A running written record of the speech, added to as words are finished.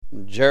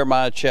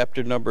Jeremiah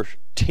chapter number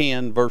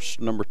 10, verse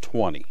number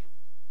 20.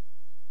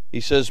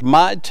 He says,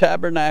 "My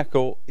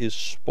tabernacle is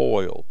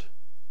spoiled,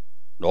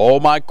 and all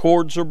my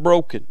cords are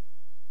broken.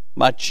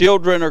 My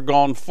children are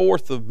gone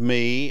forth of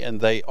me, and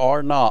they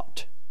are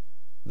not.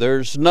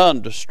 There's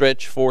none to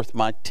stretch forth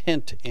my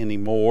tent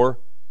anymore,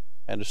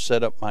 and to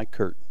set up my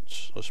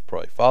curtains." Let's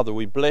pray. Father,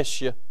 we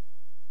bless you.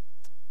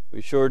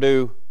 We sure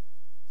do.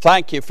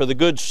 Thank you for the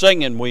good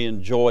singing we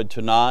enjoyed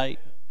tonight.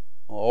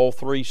 All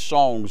three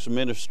songs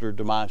ministered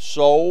to my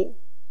soul.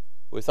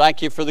 We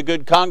thank you for the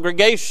good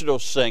congregational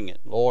singing.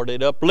 Lord,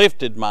 it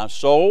uplifted my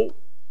soul.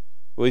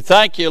 We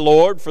thank you,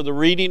 Lord, for the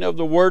reading of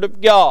the Word of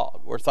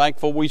God. We're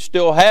thankful we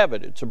still have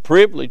it. It's a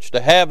privilege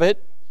to have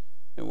it.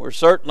 And we're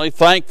certainly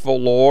thankful,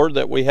 Lord,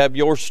 that we have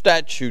your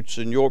statutes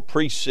and your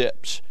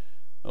precepts.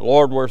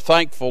 Lord, we're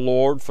thankful,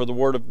 Lord, for the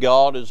Word of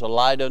God as a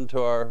light unto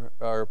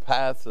our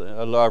path,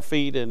 our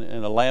feet, and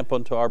a lamp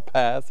unto our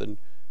path. And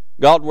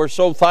God, we're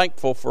so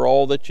thankful for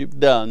all that you've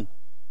done.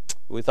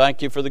 We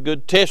thank you for the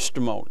good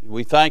testimony.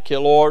 We thank you,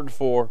 Lord,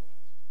 for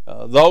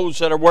those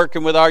that are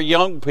working with our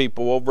young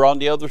people over on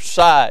the other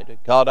side.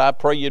 God, I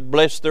pray you'd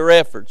bless their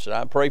efforts. And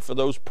I pray for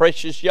those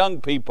precious young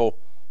people,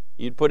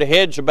 you'd put a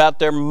hedge about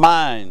their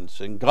minds.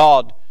 And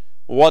God,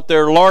 what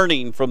they're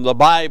learning from the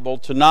Bible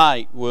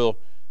tonight will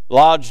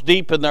lodge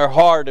deep in their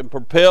heart and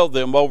propel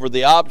them over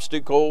the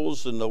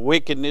obstacles and the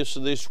wickedness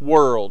of this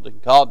world.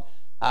 And God,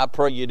 I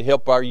pray you'd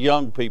help our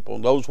young people.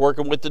 And those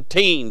working with the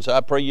teens, I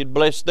pray you'd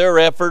bless their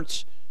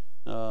efforts.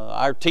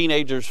 Our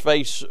teenagers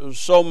face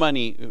so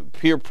many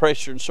peer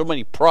pressure and so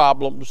many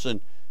problems.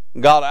 And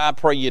God, I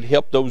pray you'd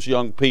help those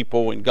young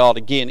people. And God,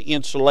 again,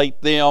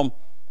 insulate them.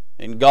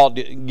 And God,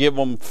 give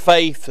them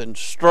faith and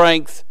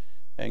strength.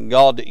 And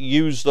God,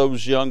 use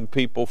those young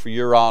people for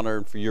your honor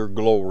and for your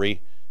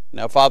glory.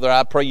 Now, Father,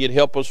 I pray you'd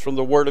help us from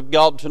the Word of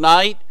God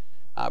tonight.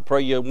 I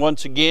pray you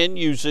once again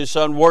use this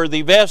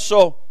unworthy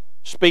vessel.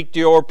 Speak to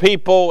your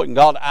people. And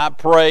God, I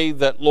pray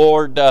that,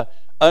 Lord,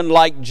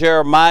 unlike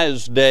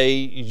Jeremiah's day,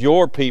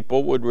 your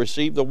people would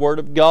receive the Word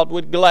of God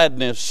with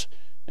gladness.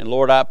 And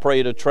Lord, I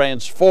pray to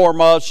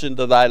transform us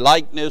into thy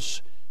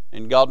likeness.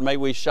 And God, may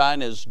we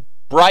shine as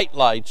bright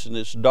lights in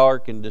this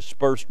dark and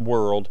dispersed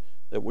world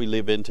that we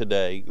live in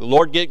today.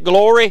 Lord, get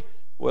glory.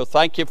 Well,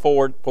 thank you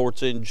for it, for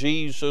it's in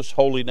Jesus'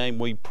 holy name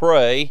we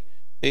pray.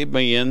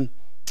 Amen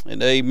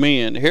and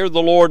amen. Here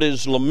the Lord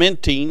is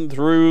lamenting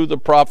through the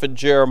prophet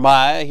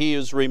Jeremiah. He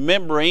is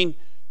remembering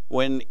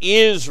when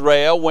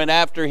Israel went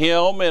after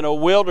him in a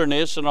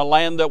wilderness in a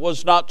land that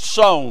was not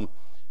sown.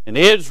 And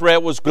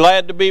Israel was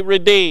glad to be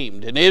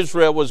redeemed. And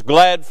Israel was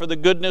glad for the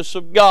goodness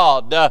of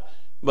God.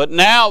 But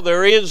now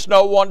there is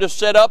no one to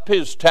set up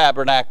his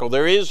tabernacle.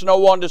 There is no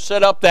one to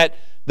set up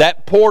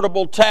that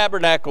portable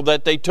tabernacle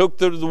that they took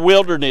through the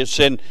wilderness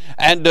and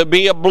to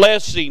be a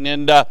blessing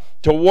and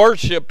to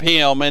worship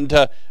him and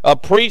to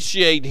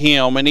appreciate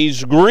him. And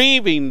he's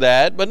grieving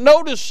that. But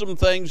notice some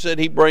things that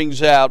he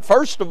brings out.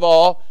 First of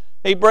all,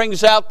 he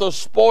brings out the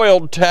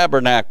spoiled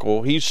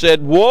tabernacle. He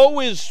said,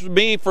 "Woe is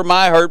me for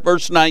my hurt,"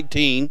 verse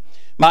 19.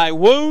 "My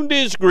wound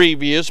is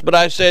grievous, but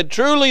I said,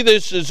 truly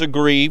this is a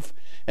grief,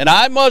 and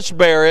I must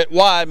bear it.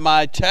 Why?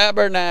 My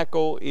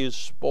tabernacle is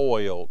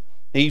spoiled."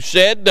 He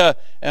said,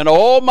 "And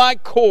all my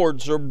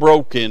cords are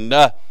broken."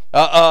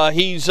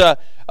 He's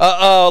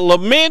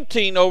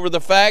lamenting over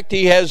the fact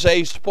he has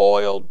a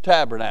spoiled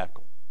tabernacle.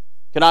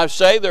 Can I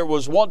say there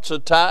was once a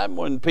time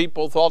when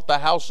people thought the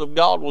house of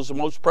God was the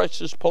most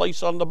precious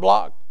place on the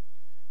block?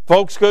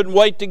 Folks couldn't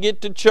wait to get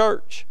to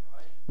church.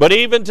 But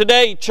even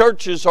today,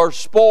 churches are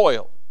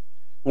spoiled.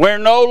 We're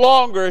no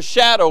longer a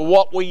shadow of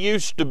what we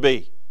used to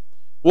be.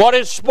 What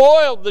has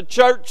spoiled the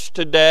church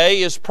today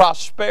is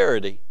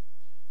prosperity.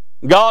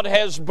 God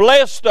has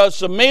blessed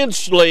us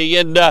immensely,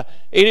 and it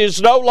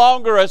is no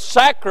longer a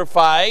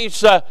sacrifice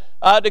to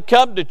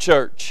come to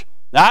church.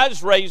 Now, I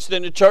was raised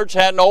in a church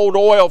that had an old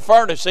oil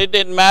furnace. It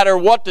didn't matter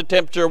what the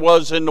temperature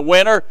was in the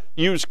winter,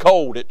 you was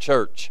cold at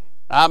church.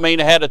 I mean,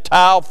 it had a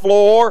tile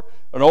floor,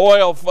 an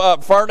oil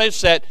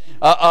furnace that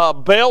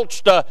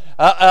belched,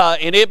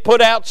 and it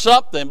put out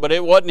something, but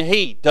it wasn't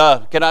heat.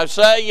 Can I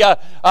say,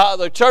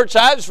 the church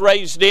I was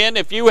raised in,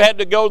 if you had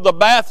to go to the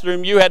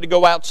bathroom, you had to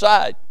go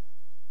outside.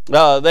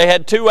 They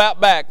had two out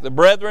back, the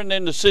brethren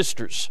and the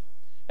sisters.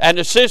 And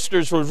the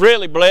sisters was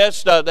really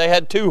blessed. They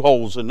had two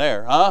holes in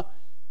there,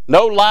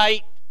 no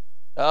light.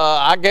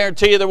 I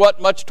guarantee you there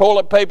wasn't much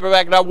toilet paper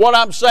back there. What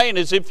I'm saying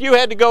is if you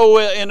had to go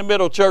in the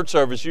middle of church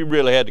service, you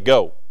really had to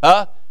go.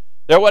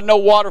 There wasn't no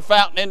water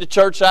fountain in the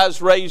church I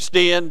was raised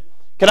in.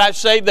 Can I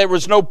say there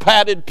was no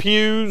padded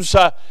pews?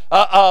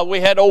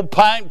 We had old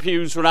pine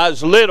pews when I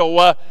was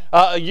little.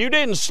 You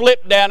didn't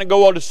slip down and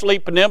go to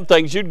sleep in them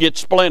things. You'd get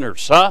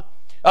splinters,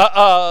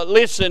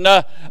 Listen,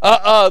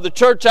 the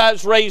church I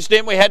was raised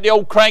in, we had the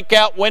old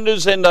crank-out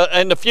windows and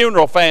the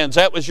funeral fans.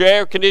 That was your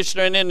air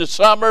conditioning in the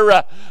summer.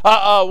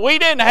 We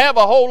didn't have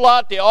a whole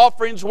lot. The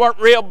offerings weren't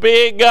real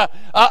big.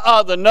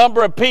 The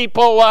number of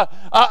people,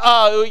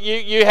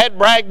 you had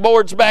brag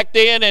boards back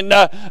then, and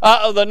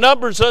the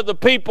numbers of the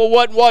people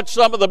wasn't what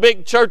some of the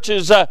big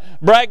churches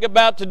brag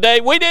about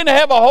today. We didn't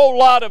have a whole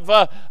lot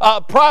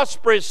of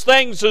prosperous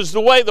things as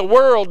the way the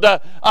world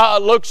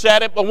looks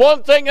at it. But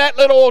one thing that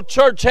little old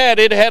church had,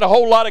 it had a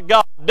whole lot of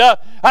God.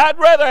 I'd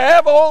rather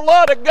have a whole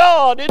lot of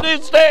God in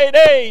this day and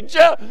age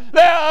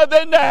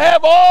than to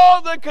have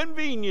all the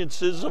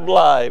conveniences of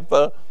life.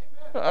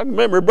 I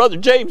remember Brother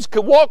James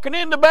walking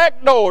in the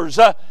back doors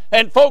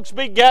and folks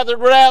be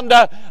gathered around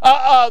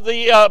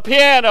the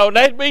piano and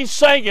they'd be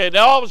singing, and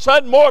all of a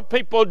sudden more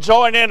people would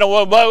join in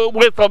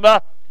with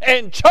them.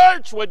 And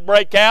church would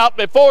break out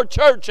before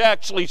church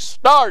actually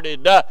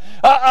started.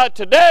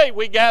 Today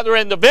we gather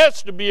in the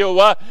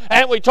vestibule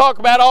and we talk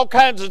about all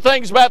kinds of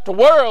things about the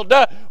world.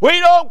 We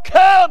don't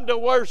come to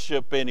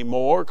worship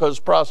anymore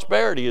because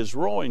prosperity has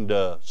ruined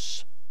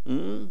us.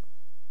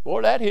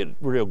 Boy, that hit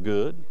real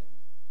good.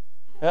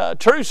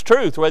 Truth's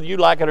truth, whether you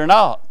like it or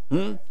not.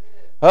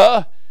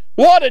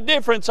 What a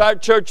difference our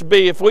church would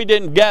be if we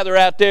didn't gather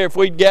out there, if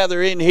we'd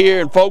gather in here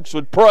and folks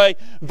would pray,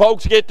 and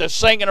folks get to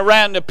singing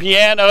around the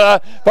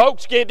piano,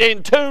 folks get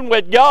in tune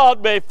with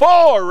God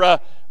before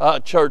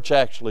church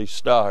actually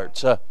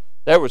starts.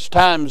 There was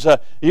times,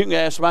 you can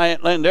ask my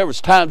Aunt Lynn, there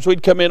was times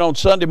we'd come in on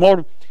Sunday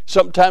morning,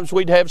 sometimes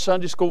we'd have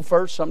Sunday school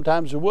first,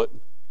 sometimes we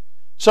wouldn't.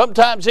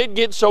 Sometimes it'd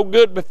get so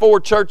good before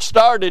church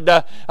started,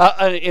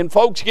 and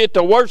folks get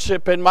to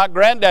worship, and my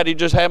granddaddy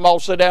just had them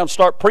all sit down and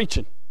start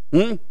preaching.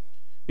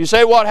 You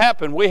say, what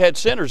happened? We had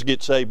sinners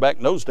get saved back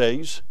in those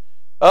days.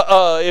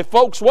 If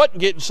folks wasn't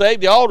getting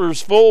saved, the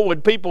altar's full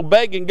with people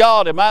begging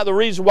God, am I the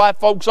reason why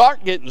folks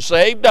aren't getting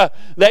saved?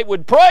 They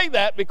would pray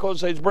that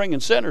because they was bringing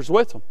sinners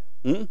with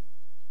them.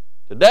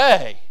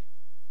 Today,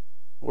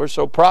 we're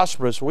so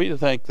prosperous, we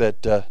think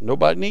that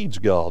nobody needs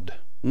God.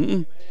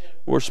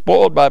 We're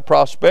spoiled by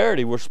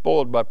prosperity. We're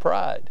spoiled by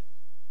pride.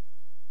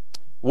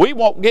 We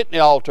won't get in the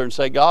altar and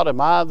say, God, am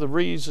I the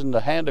reason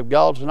the hand of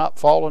God's not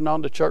falling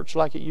on the church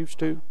like it used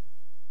to?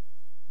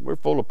 We're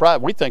full of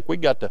pride. We think we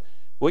got the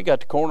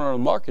corner of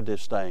the market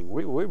this thing.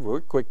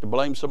 We're quick to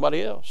blame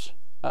somebody else.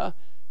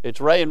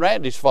 It's Ray and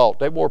Randy's fault.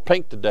 They wore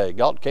pink today.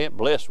 God can't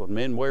bless when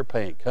men wear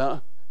pink,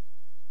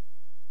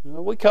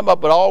 We come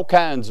up with all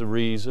kinds of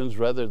reasons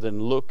rather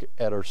than look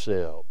at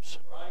ourselves.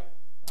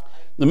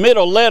 The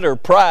middle letter,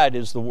 pride,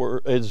 is the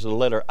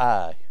letter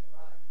I.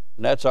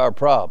 And that's our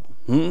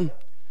problem.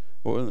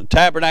 The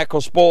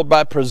tabernacle spoiled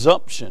by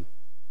presumption.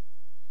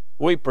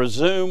 We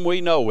presume we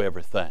know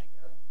everything.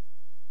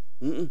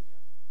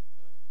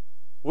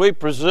 We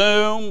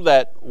presume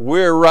that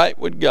we're right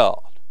with God.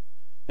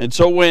 And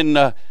so when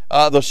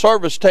the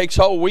service takes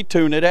hold, we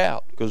tune it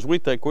out because we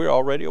think we're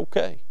already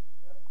okay.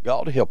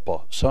 God help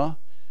us,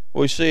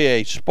 We see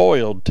a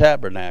spoiled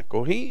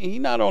tabernacle. He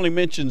not only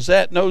mentions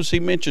that, notice he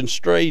mentions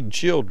strayed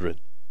children.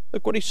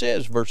 Look what he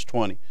says, verse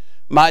 20.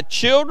 My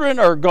children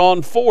are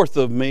gone forth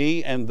of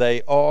me, and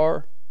they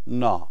are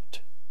not.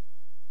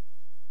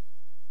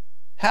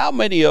 How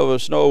many of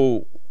us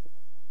know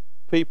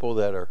people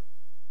that are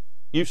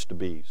used to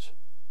be's?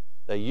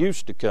 They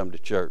used to come to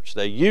church.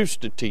 They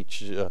used to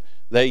teach.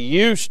 They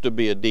used to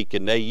be a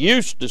deacon. They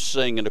used to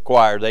sing in the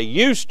choir. They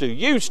used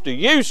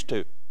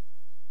to.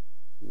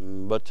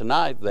 But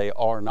tonight they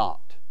are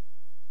not.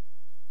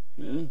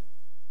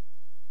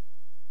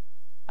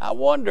 I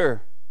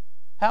wonder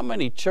how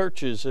many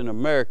churches in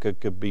America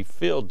could be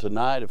filled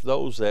tonight if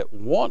those that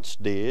once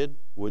did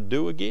would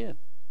do again.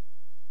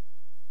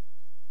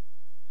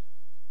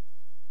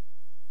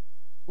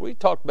 We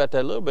talked about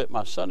that a little bit in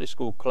my Sunday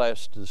school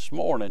class this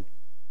morning,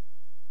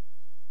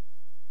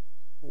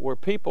 where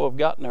people have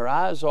gotten their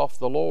eyes off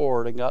the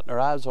Lord and gotten their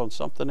eyes on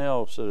something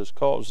else that has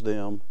caused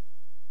them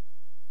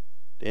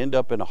to end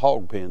up in a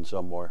hog pen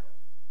somewhere.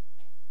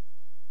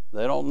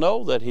 They don't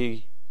know that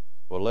He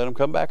will let them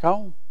come back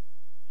home.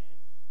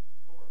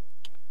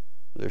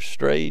 They're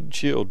strayed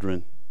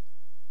children.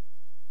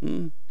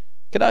 Can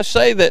I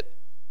say that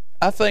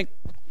I think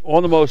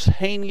one of the most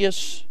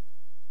heinous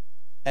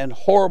and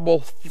horrible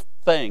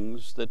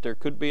things that there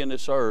could be in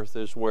this earth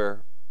is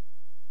where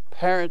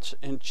parents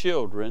and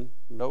children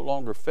no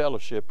longer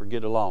fellowship or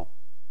get along.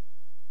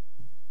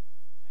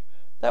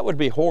 That would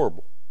be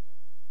horrible.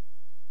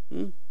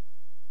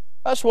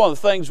 That's one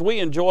of the things we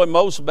enjoy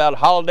most about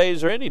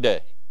holidays or any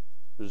day,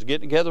 is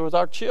getting together with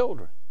our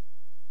children.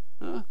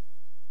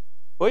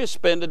 We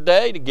spend a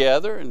day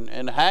together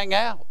and hang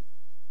out.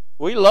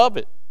 We love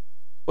it.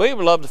 We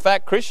even love the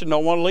fact Christian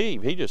don't want to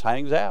leave. He just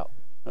hangs out.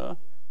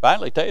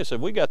 Finally, Taya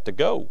said, we got to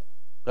go.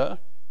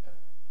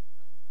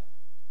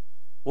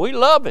 We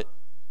love it.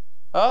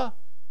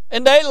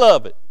 And they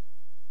love it.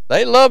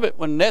 They love it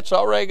when Net's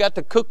already got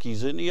the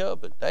cookies in the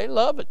oven. They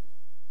love it.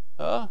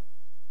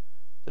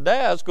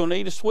 Today I was going to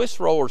eat a Swiss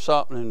roll or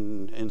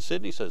something, and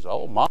Sydney says,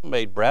 oh, Mom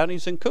made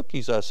brownies and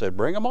cookies. I said,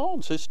 bring them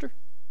on, sister.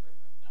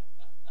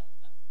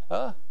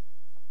 Huh?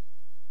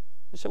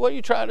 He said, what are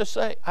you trying to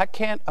say? I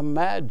can't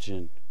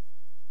imagine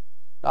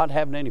not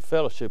having any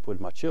fellowship with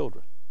my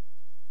children.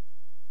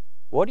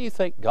 What do you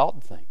think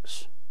God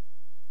thinks?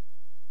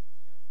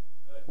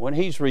 When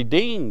He's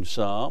redeemed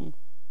some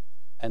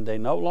and they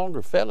no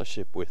longer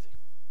fellowship with Him.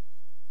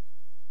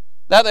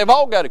 Now, they've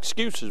all got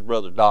excuses,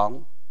 Brother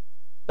Donald.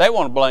 They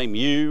want to blame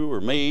you or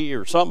me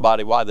or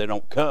somebody why they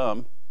don't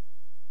come.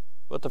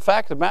 But the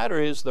fact of the matter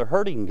is they're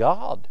hurting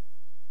God,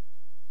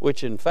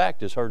 which in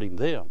fact is hurting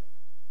them.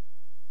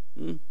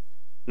 And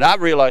I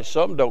realize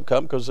some don't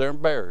come because they're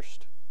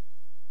embarrassed.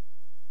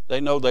 They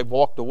know they've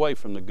walked away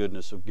from the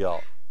goodness of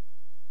God.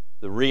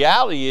 The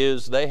reality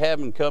is they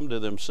haven't come to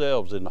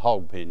themselves in the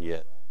hog pen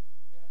yet.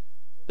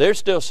 They're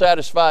still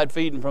satisfied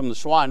feeding from the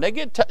swine. They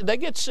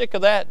get sick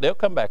of that, they'll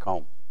come back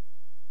home.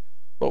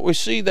 But we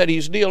see that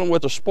He's dealing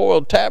with a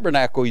spoiled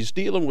tabernacle. He's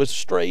dealing with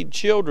strayed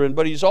children,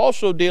 but He's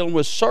also dealing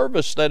with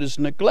service that is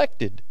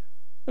neglected.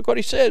 Look what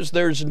He says,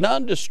 there's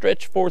none to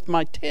stretch forth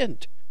my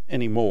tent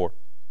anymore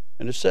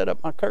and to set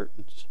up my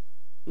curtains.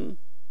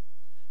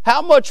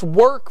 How much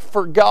work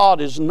for God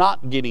is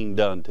not getting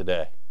done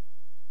today?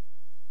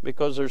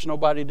 Because there's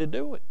nobody to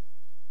do it.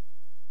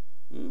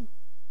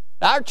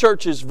 Our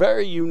church is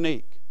very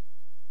unique.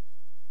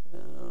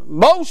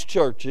 Most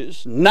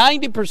churches,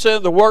 90%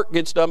 of the work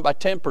gets done by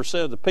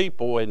 10% of the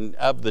people, and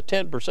of the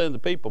 10% of the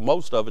people,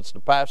 most of it's the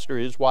pastor,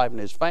 his wife, and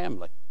his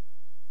family.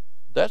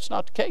 That's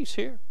not the case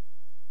here.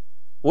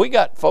 We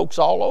got folks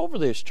all over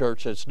this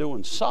church that's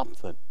doing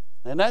something,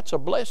 and that's a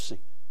blessing.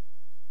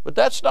 But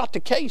that's not the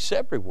case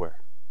everywhere.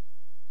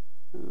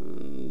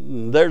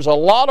 There's a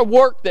lot of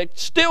work that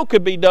still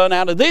could be done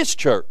out of this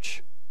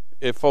church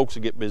if folks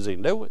would get busy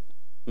and do it.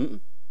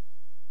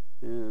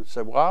 You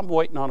say, well, I'm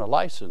waiting on a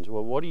license.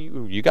 Well, what do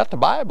you got the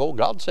Bible.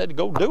 God said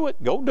go do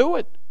it. Go do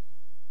it.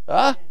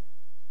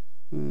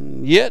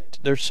 Yet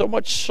there's so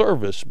much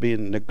service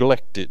being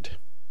neglected.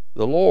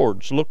 The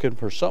Lord's looking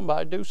for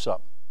somebody to do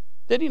something.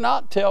 Did He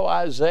not tell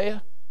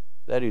Isaiah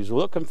that He's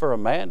looking for a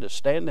man to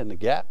stand in the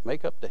gap,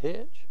 make up the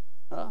hedge?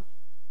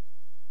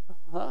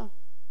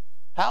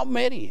 How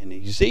many in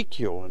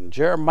Ezekiel and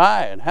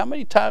Jeremiah, and how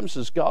many times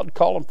does God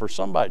call him for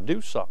somebody to do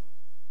something?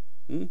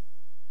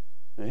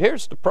 Now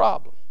here's the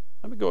problem.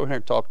 Let me go over here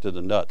and talk to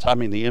the nuts. I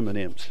mean the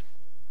M&Ms.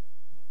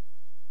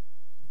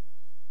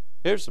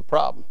 Here's the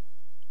problem.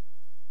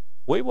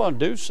 We want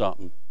to do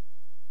something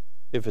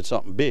if it's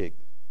something big.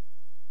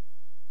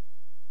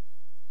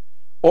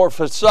 Or if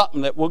it's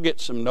something that we'll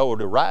get some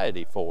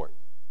notoriety for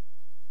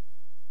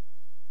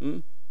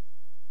it.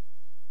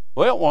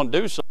 We don't want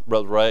to do something,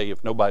 Brother Ray,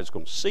 if nobody's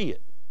going to see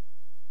it.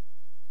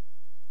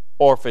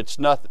 Or if it's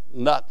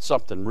not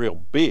something real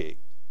big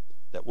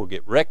that we'll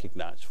get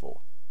recognized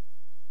for.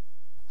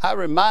 I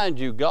remind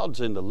you,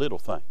 God's in the little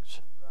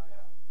things.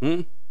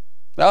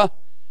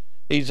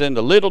 He's in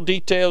the little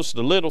details,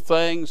 the little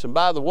things. And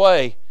by the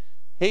way,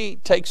 He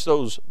takes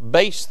those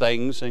base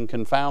things and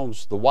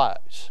confounds the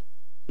wise.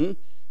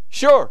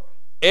 Sure,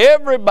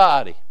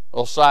 everybody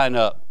will sign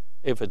up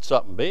if it's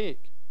something big.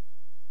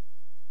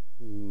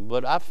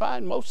 But I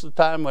find most of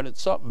the time when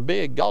it's something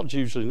big, God's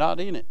usually not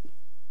in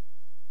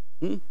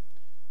it.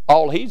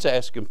 All He's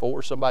asking for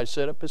is somebody to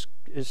set up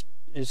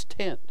his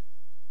tent.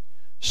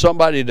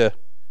 Somebody to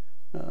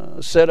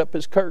set up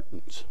his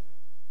curtains.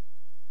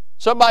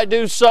 Somebody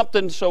do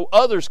something so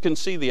others can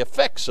see the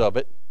effects of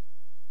it,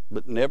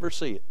 but never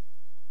see it.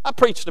 I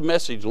preached a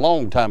message a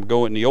long time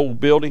ago in the old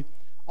building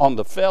on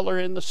the feller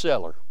in the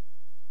cellar.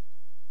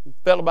 A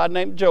fellow by the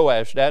name of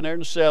Joash down there in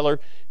the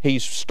cellar.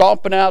 He's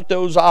stomping out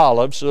those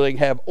olives so they can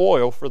have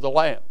oil for the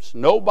lamps.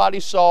 Nobody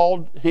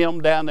saw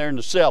him down there in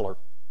the cellar,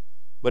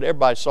 but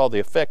everybody saw the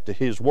effect of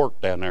his work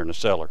down there in the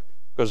cellar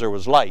because there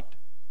was light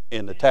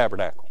in the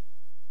tabernacle.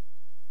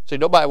 See,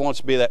 nobody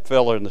wants to be that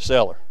fella in the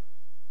cellar.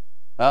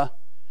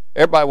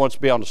 Everybody wants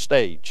to be on the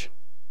stage.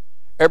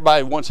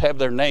 Everybody wants to have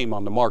their name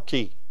on the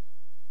marquee.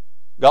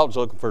 God's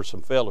looking for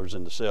some fellers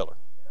in the cellar.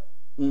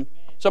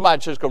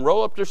 Somebody's just going to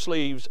roll up their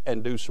sleeves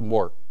and do some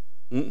work.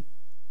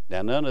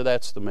 Now, none of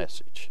that's the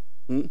message.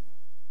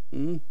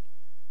 I'm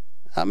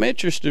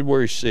interested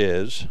where He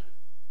says,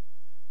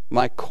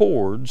 my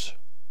cords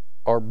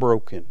are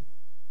broken.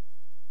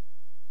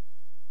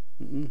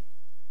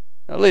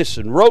 Now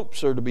listen,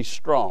 ropes are to be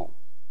strong.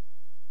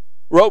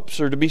 Ropes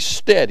are to be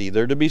steady.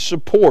 They're to be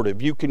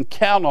supportive. You can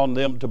count on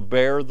them to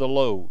bear the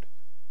load.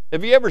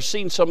 Have you ever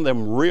seen some of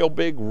them real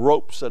big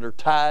ropes that are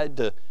tied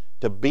to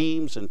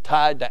beams and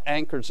tied to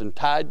anchors and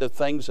tied to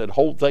things that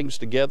hold things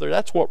together?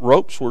 That's what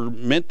ropes were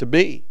meant to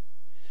be.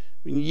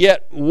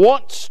 Yet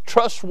once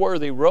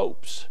trustworthy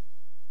ropes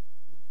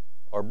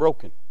are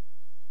broken.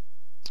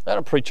 I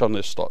don't preach on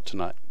this thought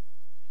tonight.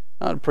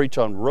 I want to preach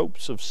on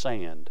ropes of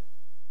sand.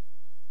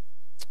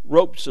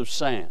 Ropes of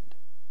sand.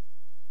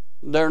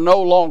 They're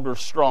no longer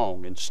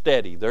strong and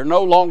steady. They're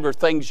no longer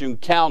things you can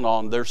count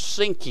on. They're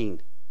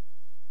sinking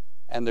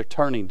and they're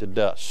turning to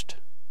dust.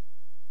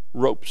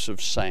 Ropes of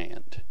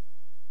sand.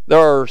 There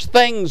are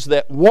things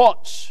that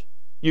once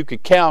you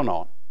could count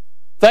on.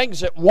 Things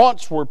that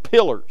once were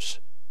pillars,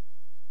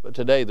 but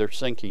today they're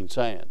sinking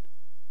sand.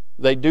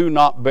 They do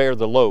not bear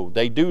the load.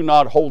 They do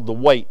not hold the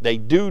weight. They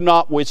do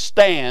not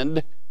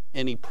withstand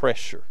any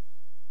pressure.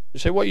 You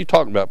say, what are you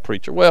talking about,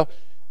 preacher? Well,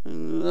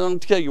 I'll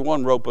tell you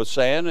one rope of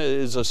sand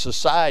is a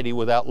society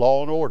without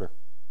law and order.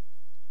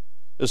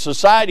 A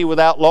society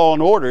without law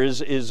and order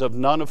is of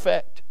none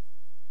effect.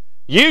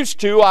 Used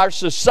to, our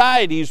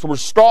societies were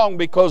strong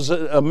because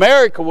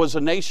America was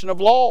a nation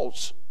of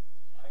laws.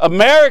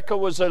 America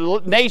was a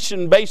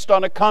nation based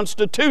on a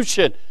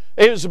constitution.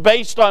 It was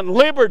based on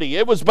liberty.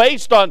 It was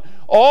based on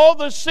all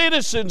the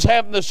citizens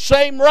having the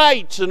same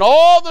rights and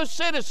all the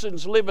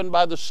citizens living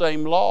by the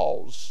same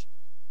laws.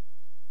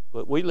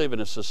 But we live in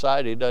a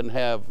society that doesn't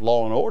have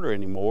law and order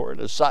anymore.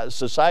 A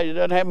society that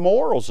doesn't have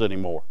morals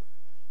anymore.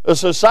 A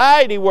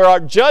society where our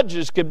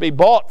judges can be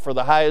bought for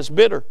the highest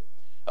bidder.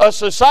 A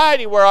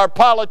society where our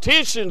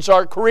politicians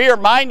are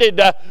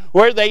career-minded,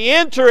 where they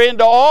enter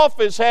into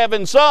office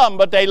having some,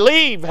 but they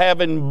leave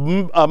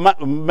having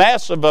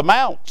massive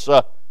amounts.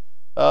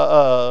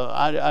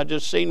 I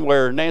just seen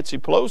where Nancy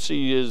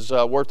Pelosi is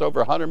worth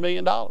over $100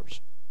 million.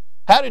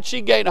 How did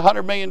she gain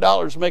 $100 million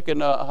making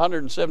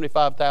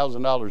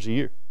 $175,000 a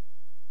year?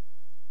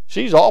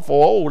 She's awful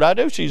old. I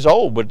know she's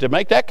old, but to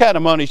make that kind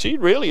of money, she's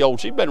really old.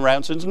 She's been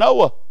around since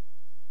Noah.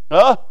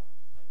 Huh?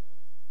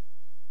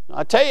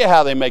 I tell you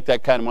how they make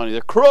that kind of money.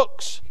 They're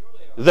crooks.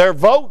 Their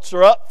votes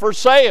are up for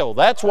sale.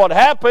 That's what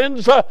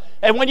happens.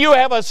 And when you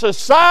have a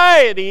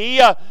society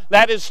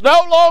that is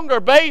no longer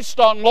based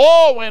on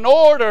law and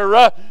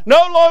order,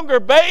 no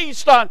longer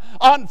based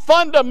on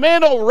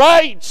fundamental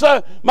rights,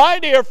 my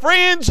dear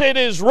friends, it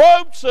is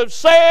ropes of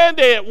sand.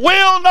 It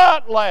will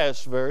not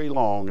last very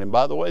long. And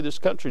by the way, this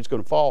country is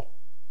going to fall.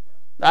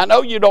 I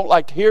know you don't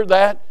like to hear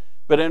that,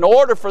 but in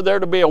order for there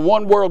to be a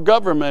one-world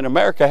government,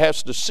 America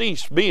has to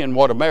cease being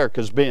what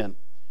America's been.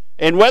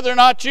 And whether or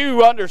not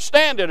you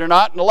understand it or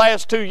not, in the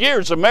last 2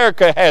 years,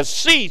 America has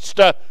ceased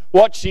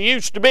what she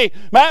used to be.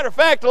 Matter of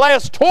fact, the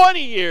last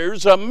 20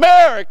 years,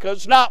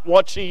 America's not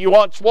what she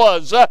once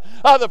was.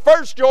 The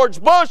first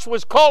George Bush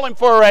was calling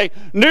for a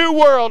new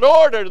world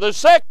order. The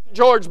second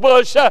George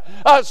Bush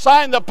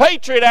signed the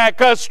Patriot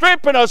Act,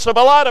 stripping us of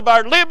a lot of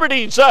our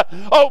liberties.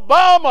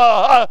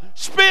 Obama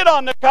spit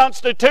on the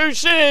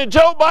Constitution, and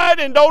Joe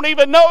Biden don't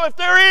even know if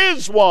there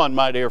is one,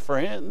 my dear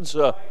friends.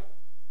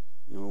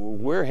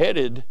 We're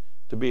headed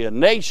to be a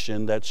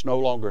nation that's no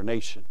longer a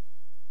nation.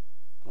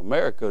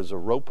 America is a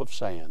rope of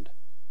sand.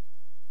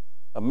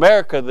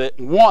 America that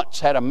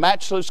once had a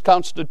matchless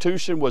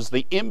constitution, was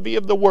the envy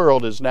of the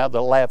world, is now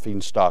the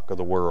laughingstock of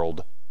the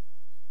world.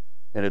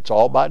 And it's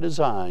all by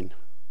design,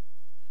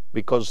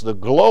 because the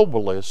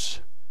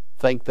globalists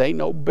think they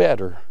know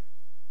better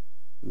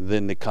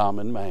than the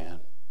common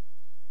man.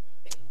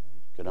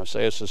 Can I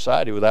say a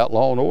society without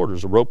law and order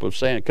is a rope of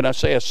sand? Can I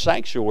say a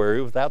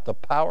sanctuary without the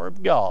power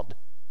of God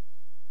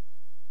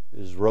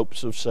is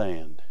ropes of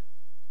sand?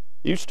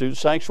 Used to, the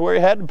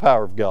sanctuary had the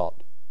power of God.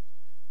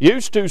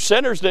 Used to,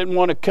 sinners didn't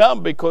want to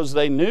come because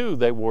they knew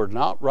they were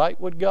not right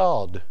with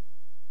God.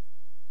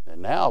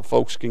 And now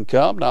folks can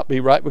come, not be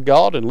right with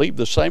God, and leave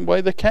the same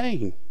way they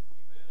came.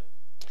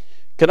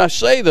 Can I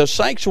say the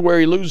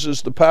sanctuary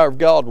loses the power of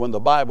God when the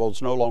Bible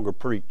is no longer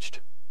preached?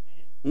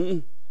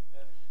 I'm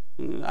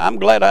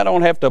glad I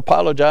don't have to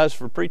apologize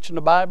for preaching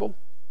the Bible.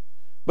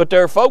 But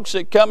there are folks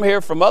that come here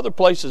from other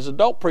places that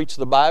don't preach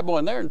the Bible,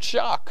 and they're in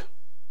shock.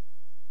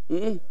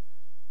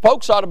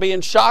 Folks ought to be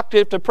in shock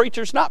if the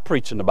preacher's not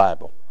preaching the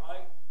Bible.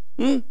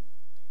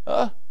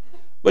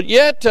 But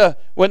yet,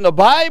 when the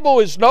Bible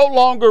is no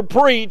longer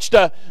preached,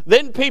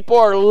 then people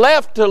are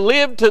left to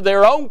live to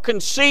their own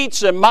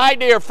conceits, and my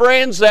dear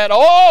friends, that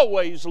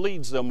always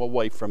leads them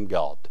away from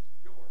God.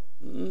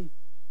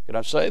 Can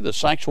I say the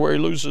sanctuary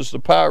loses the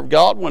power of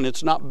God when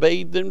it's not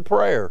bathed in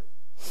prayer?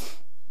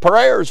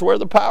 Prayer is where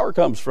the power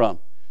comes from.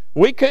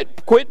 We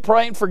could quit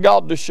praying for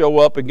God to show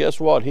up, and guess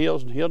what? He'll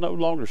no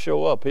longer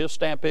show up. He'll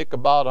stamp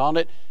Ichabod on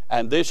it,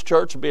 and this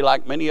church will be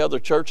like many other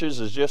churches,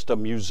 is just a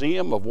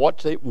museum of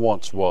what it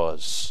once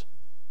was.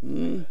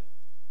 Can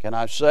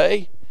I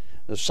say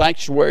the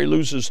sanctuary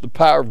loses the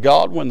power of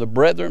God when the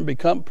brethren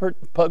become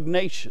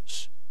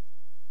pugnacious,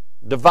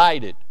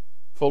 divided,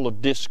 full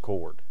of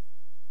discord?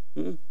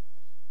 And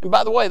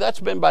by the way, that's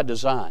been by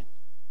design.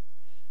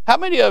 How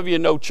many of you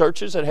know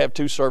churches that have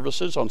 2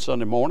 services on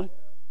Sunday morning?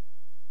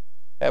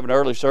 Have an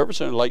early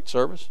service and a late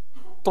service?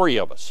 3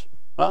 of us.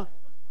 Huh?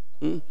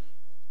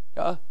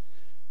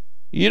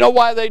 You know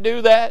why they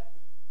do that?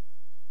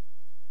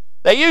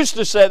 They used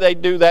to say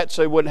they'd do that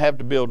so they wouldn't have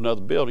to build another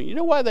building. You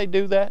know why they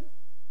do that?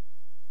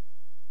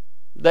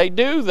 They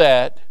do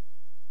that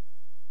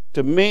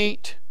to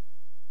meet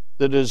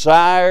the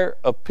desire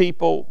of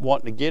people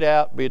wanting to get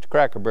out and be at the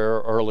Cracker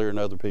Barrel earlier than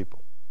other people.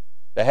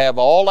 To have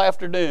all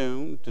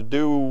afternoon to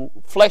do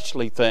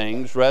fleshly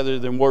things rather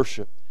than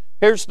worship.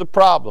 Here's the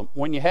problem.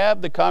 When you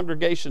have the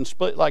congregation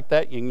split like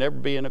that, you can never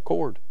be in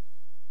accord.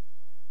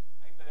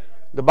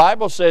 The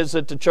Bible says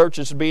that the church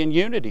is to be in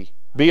unity,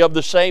 be of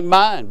the same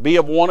mind, be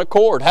of one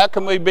accord. How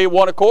can we be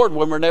one accord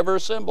when we're never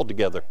assembled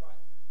together?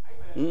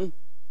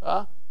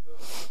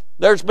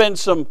 There's been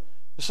some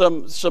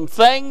some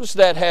things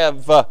that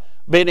have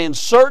been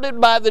inserted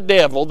by the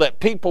devil that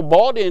people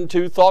bought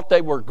into, thought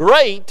they were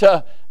great,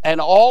 and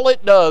all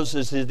it does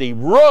is it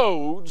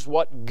erodes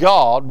what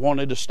God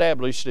wanted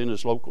established in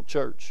His local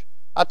church.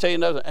 I'll tell you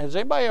another, has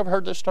anybody ever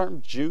heard this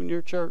term,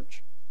 junior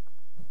church?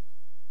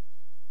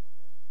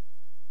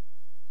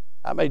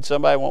 I made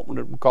somebody want me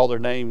to call their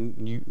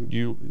name.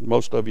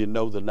 Most of you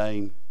know the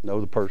name, know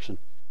the person.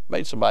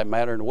 Made somebody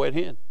madder than a wet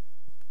hen.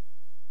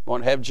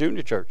 Want to have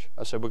junior church.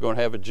 I said, we're going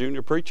to have a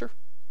junior preacher.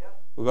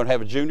 We're going to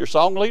have a junior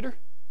song leader.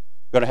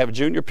 We're going to have a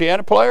junior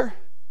piano player.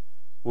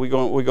 We're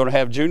going to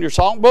have junior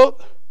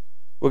songbook.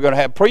 We're going to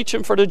have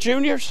preaching for the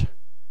juniors.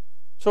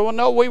 So I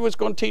know we was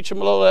going to teach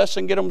them a little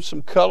lesson, get them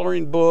some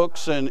coloring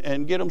books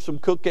and get them some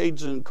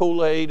cookies and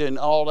Kool-Aid and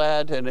all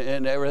that and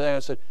everything. I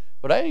said,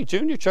 but that ain't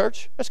junior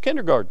church. That's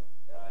kindergarten.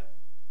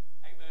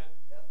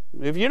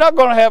 Amen. If you're not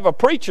going to have a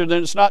preacher,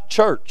 then it's not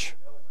church.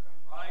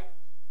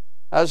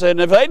 I said,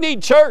 and if they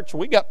need church,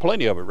 we got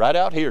plenty of it right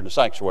out here in the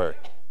sanctuary.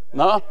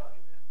 No?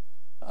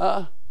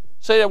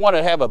 Say they want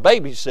to have a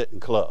babysitting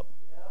club.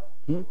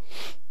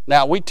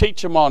 Now, we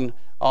teach them on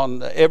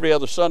every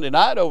other Sunday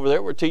night over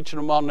there. We're teaching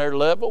them on their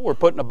level. We're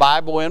putting a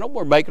Bible in them.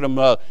 We're making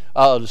them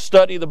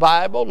study the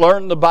Bible,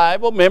 learn the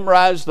Bible,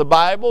 memorize the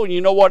Bible. And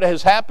you know what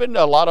has happened?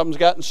 A lot of them's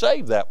gotten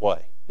saved that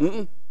way.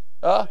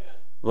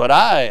 But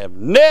I have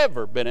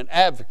never been an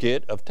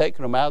advocate of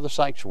taking them out of the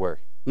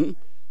sanctuary.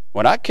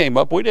 When I came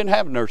up, we didn't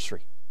have a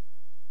nursery.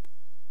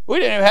 We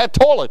didn't even have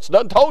toilets.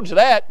 Done told you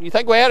that. You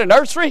think we had a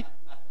nursery?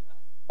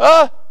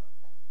 They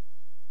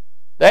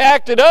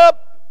acted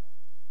up.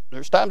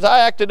 There's times I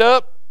acted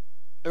up.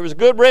 There was a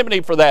good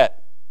remedy for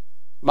that.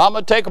 Mama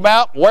would take them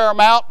out, wear them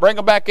out, bring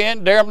them back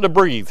in, dare them to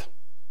breathe.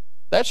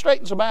 That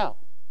straightens them out.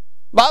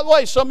 By the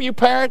way, some of you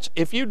parents,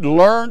 if you'd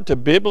learn to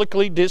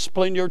biblically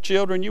discipline your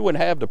children, you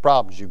wouldn't have the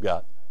problems you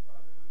got.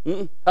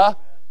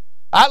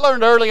 I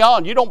learned early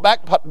on, you don't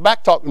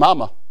back talk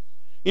mama.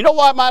 You know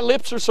why my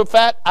lips are so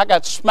fat? I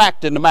got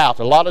smacked in the mouth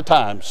a lot of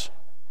times.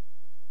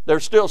 They're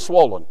still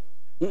swollen.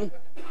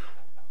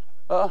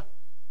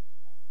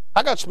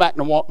 I got smacked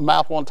in the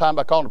mouth one time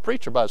by calling a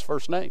preacher by his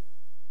first name.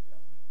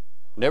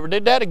 Never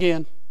did that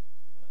again.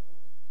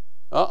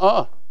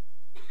 No,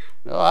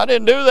 I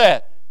didn't do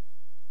that.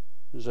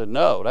 He said,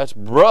 no, that's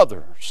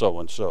brother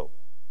so-and-so.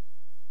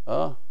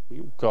 You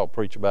can call a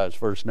preacher by his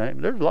first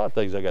name. There's a lot of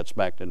things I got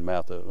smacked in the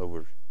mouth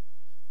over.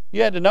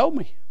 You had to know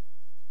me.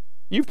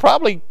 You've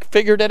probably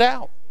figured it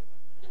out.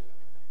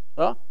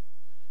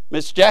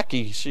 Miss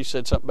Jackie, she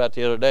said something about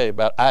the other day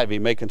about Ivy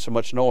making so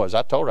much noise.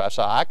 I told her, I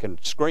said, I can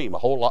scream a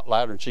whole lot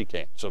louder than she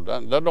can. So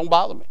that don't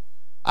bother me.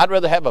 I'd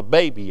rather have a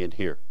baby in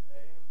here.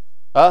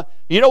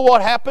 You know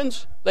what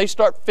happens? They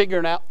start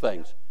figuring out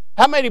things.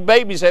 How many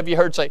babies have you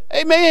heard say,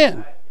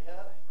 amen?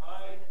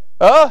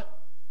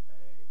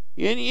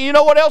 You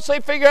know what else they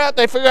figure out?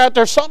 They figure out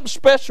there's something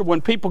special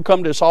when people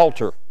come to this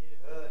altar.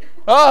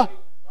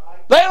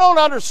 They don't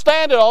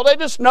understand it all. They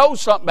just know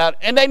something about it.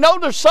 And they know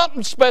there's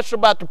something special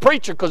about the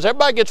preacher because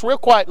everybody gets real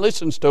quiet and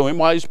listens to him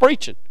while he's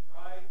preaching.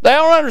 They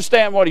don't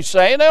understand what he's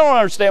saying. They don't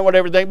understand what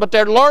everything, but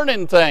they're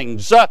learning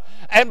things.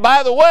 And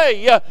by the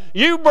way,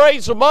 you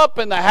raise them up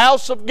in the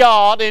house of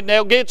God and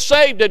they'll get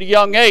saved at a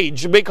young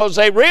age because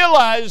they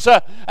realize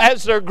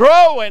as they're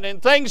growing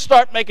and things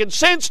start making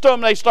sense to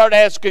them, they start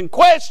asking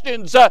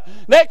questions.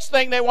 Next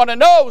thing they want to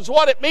know is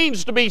what it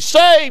means to be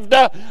saved.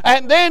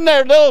 And then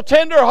their little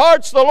tender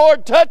hearts, the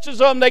Lord touches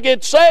them. They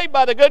get saved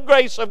by the good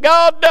grace of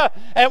God.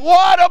 And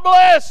what a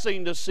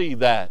blessing to see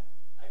that.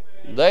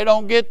 They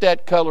don't get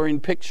that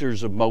coloring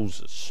pictures of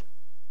Moses.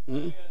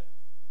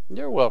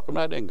 You're welcome.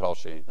 That didn't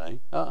cost you anything.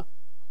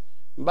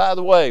 By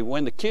the way,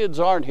 when the kids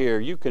aren't here,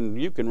 you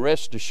can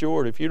rest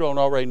assured, if you don't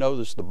already know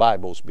this, the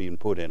Bible's being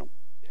put in them.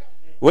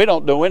 We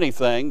don't do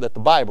anything that the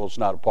Bible's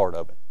not a part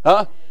of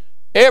it.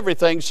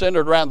 Everything's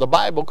centered around the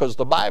Bible because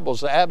the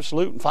Bible's the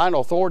absolute and final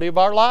authority of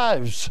our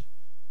lives.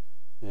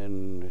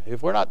 And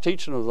if we're not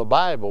teaching them the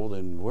Bible,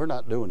 then we're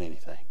not doing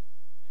anything.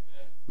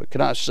 But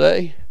can I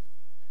say,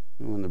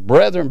 when the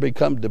brethren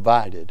become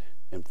divided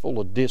and full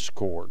of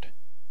discord,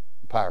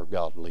 the power of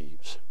God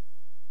leaves.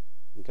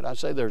 And can I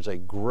say there's a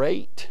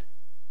great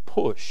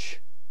push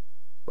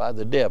by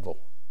the devil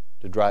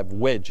to drive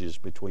wedges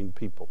between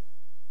people.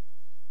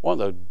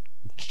 One of the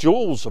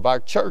jewels of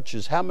our church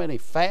is how many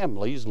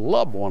families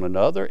love one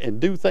another and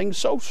do things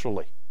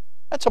socially.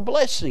 That's a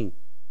blessing.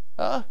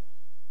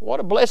 What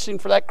a blessing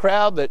for that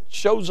crowd that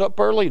shows up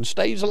early and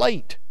stays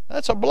late.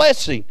 That's a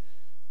blessing.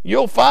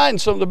 You'll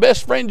find some of the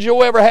best friends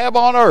you'll ever have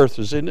on earth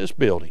is in this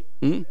building.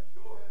 You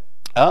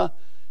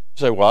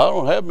say, well, I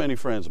don't have many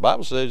friends. The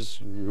Bible says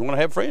you want to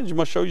have friends, you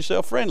must show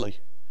yourself friendly.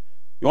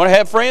 You want to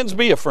have friends,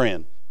 be a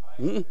friend.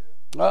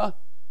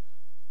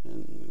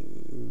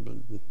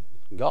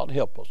 God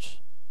help us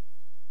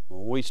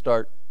when we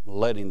start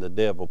letting the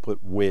devil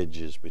put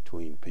wedges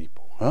between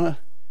people. But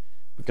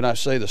can I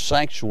say the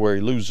sanctuary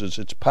loses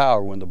its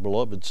power when the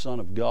beloved Son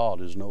of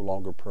God is no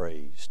longer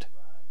praised.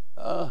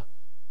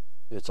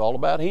 It's all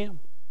about Him.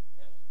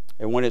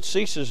 And when it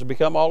ceases to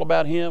become all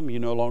about Him, you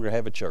no longer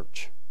have a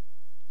church.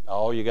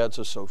 All you got's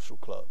a social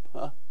club,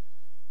 huh?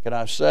 Can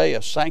I say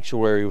a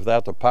sanctuary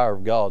without the power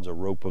of God is a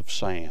rope of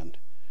sand?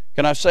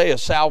 Can I say a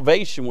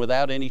salvation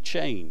without any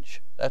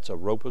change? That's a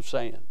rope of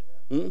sand.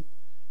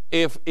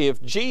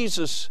 If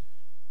Jesus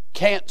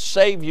can't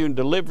save you and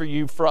deliver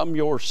you from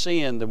your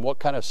sin, then what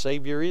kind of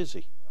Savior is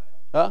He?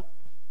 Huh?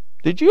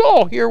 Did you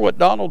all hear what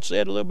Donald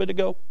said a little bit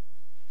ago?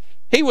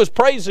 He was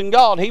praising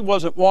God. He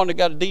wasn't one that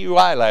got a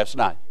DUI last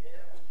night.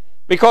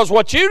 Because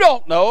what you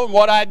don't know and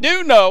what I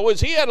do know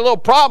is he had a little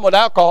problem with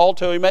alcohol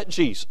till he met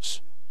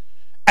Jesus.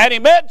 And he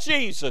met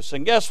Jesus,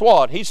 and guess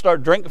what? He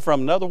started drinking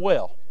from another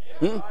well.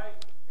 You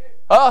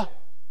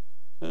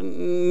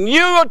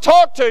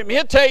talk to him,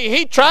 he'll tell you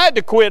he tried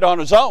to quit on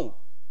his own.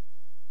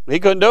 He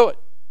couldn't do it.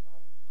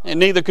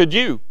 And neither could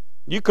you.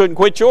 You couldn't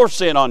quit your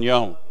sin on your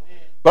own.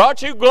 But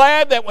aren't you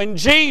glad that when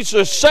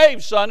Jesus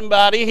saves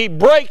somebody, He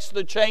breaks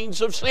the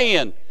chains of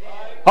sin?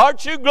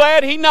 Aren't you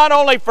glad He not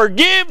only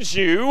forgives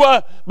you,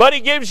 but He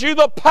gives you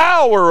the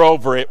power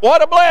over it?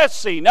 What a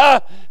blessing.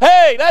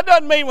 Hey, that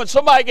doesn't mean when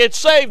somebody gets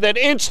saved that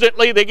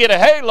instantly they get a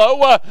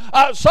halo.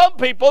 Some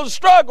people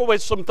struggle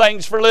with some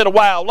things for a little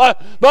while.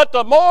 But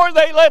the more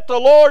they let the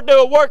Lord do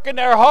a work in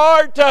their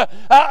heart,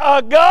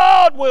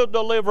 God will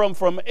deliver them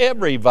from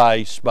every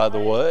vice, by the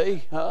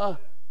way.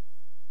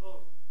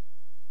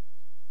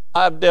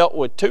 I've dealt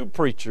with 2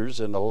 preachers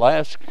in the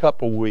last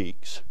couple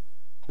weeks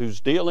who's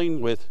dealing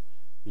with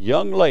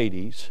young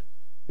ladies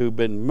who've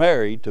been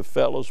married to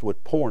fellows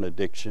with porn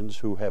addictions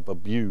who have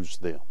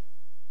abused them.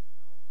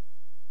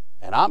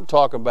 And I'm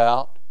talking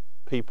about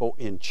people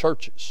in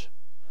churches.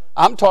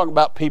 I'm talking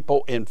about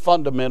people in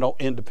fundamental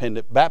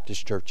independent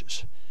Baptist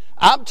churches.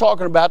 I'm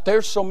talking about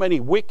there's so many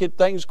wicked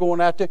things going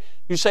out there.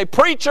 You say,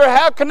 preacher,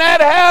 how can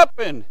that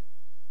happen?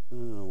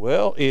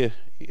 Well,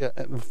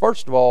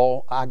 first of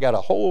all, I got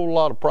a whole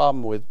lot of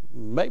problem with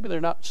maybe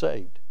they're not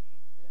saved.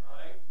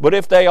 But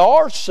if they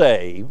are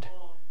saved,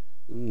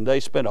 they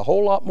spend a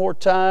whole lot more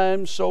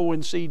time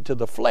sowing seed to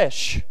the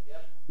flesh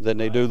than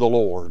they do the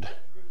Lord.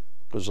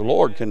 Because the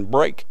Lord can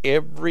break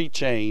every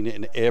chain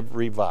and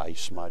every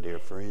vice, my dear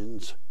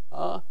friends.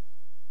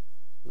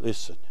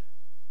 Listen,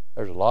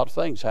 there's a lot of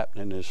things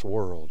happening in this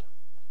world.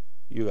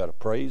 You got to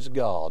praise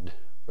God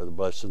for the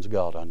blessings of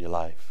God on your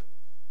life.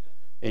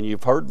 And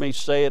you've heard me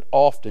say it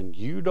often,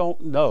 you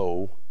don't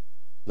know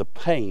the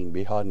pain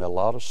behind a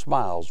lot of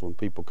smiles when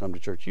people come to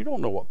church. You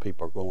don't know what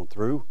people are going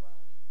through.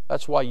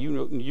 That's why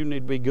you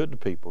need to be good to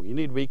people. You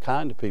need to be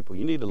kind to people.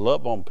 You need to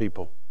love on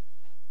people.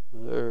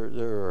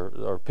 There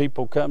are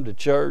people come to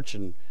church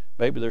and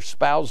maybe their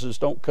spouses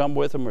don't come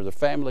with them or their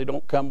family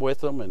don't come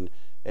with them.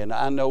 And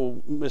I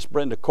know Miss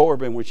Brenda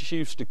Corbin, when she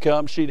used to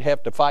come, she'd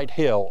have to fight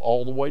hell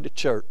all the way to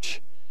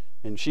church.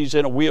 And she's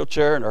in a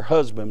wheelchair and her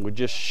husband would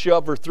just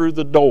shove her through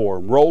the door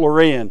and roll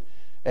her in.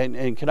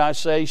 And can I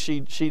say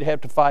she'd have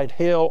to fight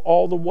hell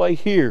all the way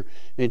here.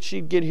 And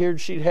she'd get here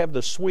and she'd have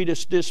the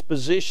sweetest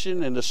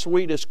disposition and the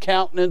sweetest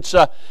countenance.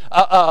 And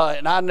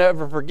I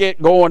never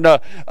forget going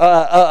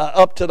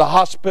up to the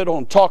hospital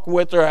and talking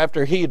with her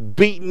after he had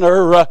beaten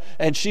her.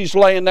 And she's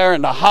laying there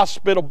in the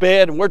hospital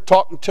bed and we're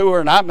talking to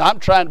her. And I'm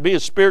trying to be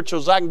as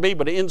spiritual as I can be.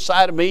 But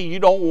inside of me, you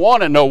don't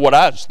want to know what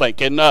I was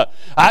thinking.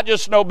 I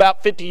just know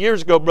about 50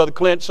 years ago, Brother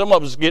Clint, some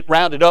of us get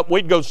rounded up.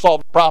 We'd go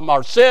solve the problem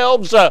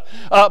ourselves.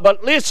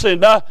 But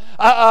listen,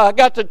 I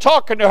got to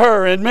talking to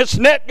her, and Miss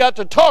Nett got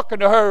to talking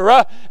to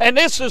her, and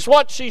this is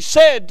what she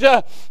said.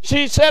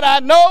 She said, I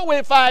know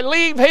if I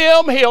leave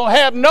him, he'll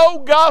have no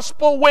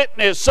gospel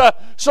witness,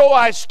 so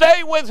I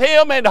stay with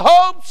him in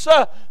hopes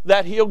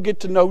that he'll get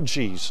to know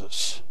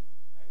Jesus.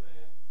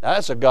 Now,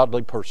 that's a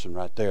godly person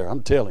right there,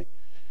 I'm telling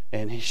you.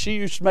 And she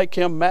used to make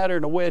him madder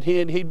than a wet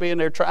hen. He'd be in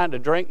there trying to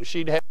drink, and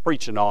she'd have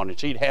preaching on, and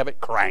she'd have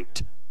it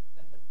cranked.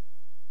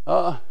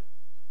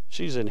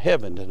 She's in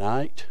heaven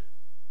tonight.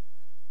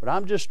 But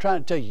I'm just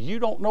trying to tell you, you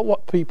don't know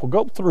what people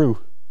go through.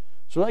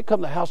 So when they come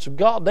to the house of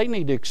God, they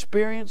need to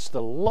experience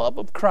the love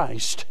of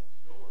Christ.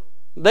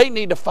 They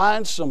need to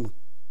find some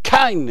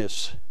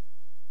kindness.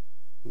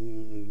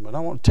 But I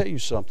want to tell you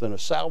something. A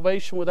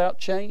salvation without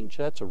change,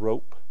 that's a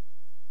rope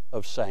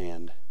of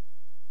sand.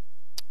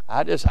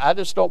 I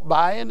just don't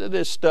buy into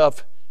this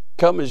stuff.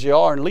 Come as you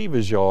are and leave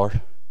as you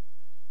are.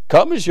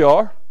 Come as you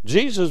are.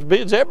 Jesus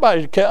bids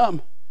everybody to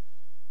come.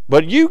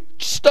 But you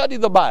study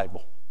the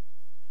Bible.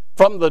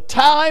 From the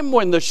time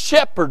when the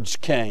shepherds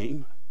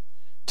came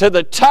to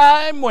the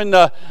time when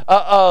the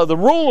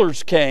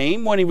rulers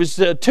came, when he was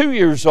 2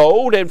 years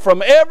old, and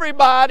from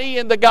everybody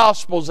in the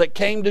Gospels that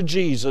came to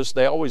Jesus,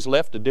 they always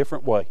left a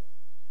different way.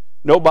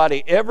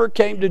 Nobody ever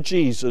came to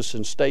Jesus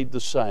and stayed the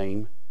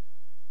same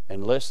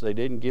unless they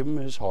didn't give him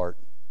his heart.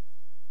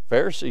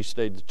 Pharisees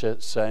stayed the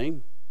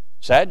same.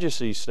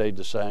 Sadducees stayed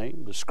the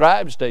same. The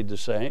scribes stayed the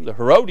same. The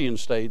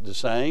Herodians stayed the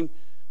same.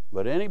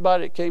 But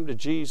anybody that came to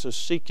Jesus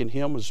seeking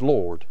him as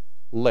Lord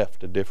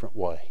left a different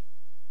way.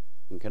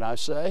 And can I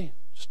say,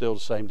 still the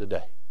same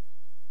today.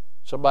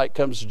 Somebody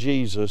comes to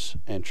Jesus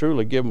and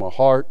truly give them a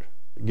heart,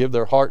 give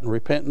their heart in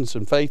repentance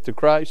and faith to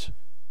Christ,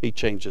 he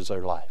changes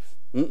their life.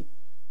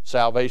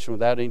 Salvation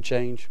without any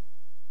change,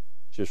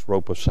 just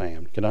rope of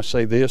sand. Can I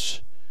say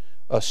this?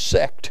 a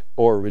sect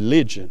or a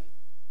religion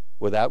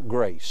without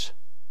grace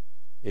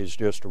is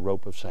just a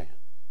rope of sand.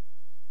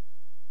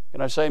 Can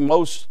I say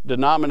most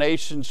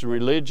denominations and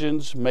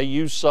religions may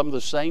use some of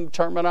the same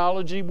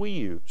terminology we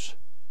use.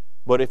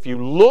 But if you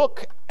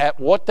look at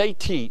what they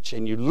teach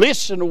and you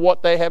listen to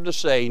what they have to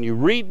say and you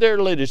read their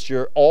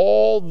literature,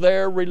 all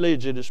their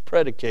religion is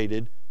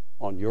predicated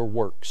on your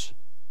works.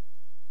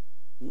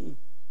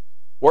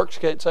 Works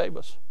can't save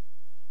us.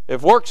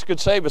 If works could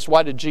save us,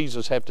 why did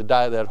Jesus have to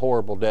die that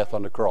horrible death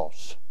on the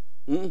cross?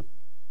 The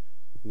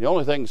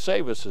only thing to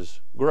save us is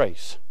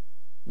grace,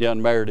 the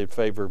unmerited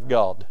favor of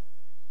God.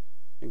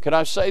 And can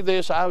I say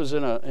this? I was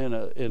at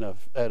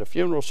a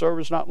funeral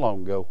service not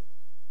long ago,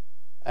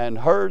 and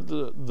heard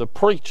the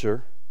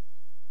preacher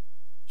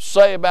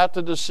say about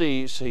the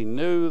deceased, he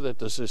knew that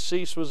the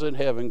deceased was in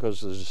heaven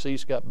because the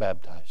deceased got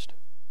baptized.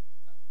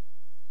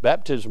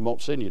 Baptism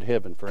won't send you to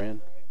heaven,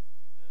 friend.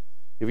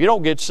 If you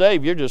don't get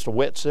saved, you're just a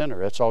wet sinner.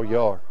 That's all you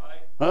are.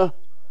 Huh?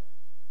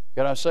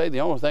 Can I say the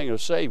only thing that will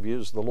save you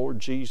is the Lord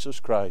Jesus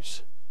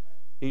Christ.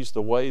 He's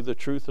the way, the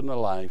truth, and the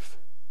life.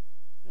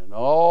 And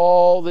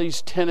all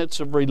these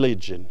tenets of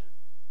religion,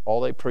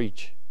 all they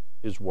preach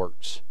is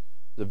works.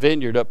 The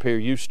vineyard up here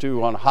used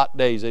to, on hot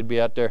days, they'd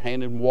be out there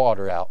handing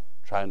water out,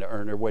 trying to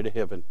earn their way to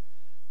heaven.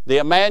 The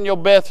Emmanuel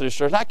Methodist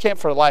Church, and I can't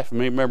for the life of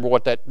me remember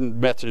what that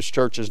Methodist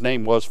church's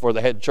name was before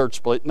they had church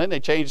split, and then they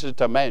changed it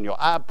to Emmanuel.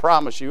 I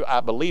promise you, I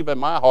believe in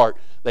my heart,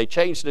 they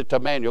changed it to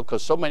Emmanuel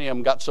because so many of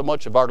them got so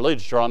much of our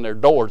literature on their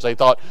doors, they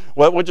thought,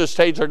 well, we'll just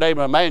change their name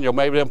to Emmanuel,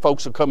 maybe them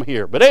folks will come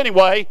here. But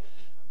anyway,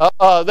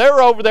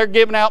 they're over there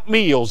giving out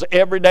meals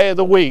every day of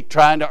the week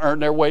trying to earn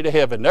their way to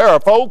heaven. There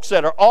are folks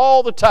that are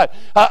all the time.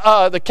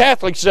 The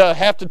Catholics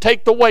have to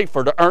take the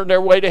wafer to earn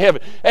their way to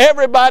heaven.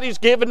 Everybody's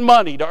giving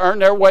money to earn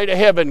their way to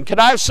heaven. Can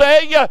I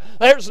say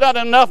there's not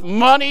enough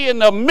money in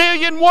the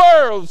million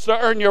worlds to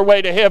earn your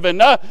way to heaven.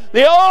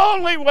 The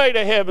only way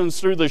to heaven is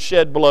through the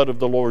shed blood of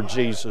the Lord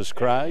Jesus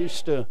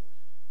Christ. A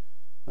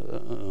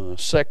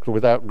sect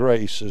without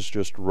grace is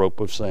just a rope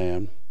of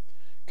sand.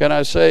 Can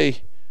I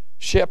say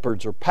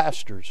shepherds or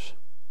pastors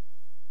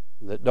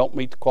that don't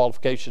meet the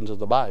qualifications of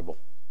the Bible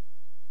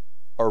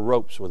are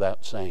ropes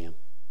without sand?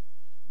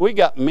 We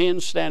got men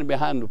standing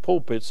behind the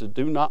pulpits that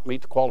do not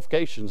meet the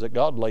qualifications that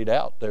God laid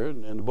out there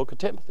in the book of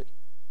Timothy.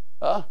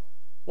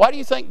 Why do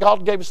you think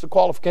God gave us the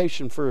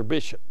qualification for a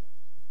bishop?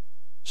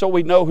 So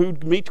we know who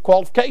meet the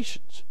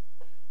qualifications.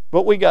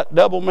 But we got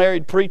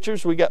double-married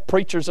preachers. We got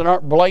preachers that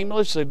aren't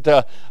blameless,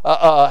 that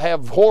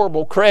have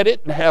horrible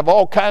credit and have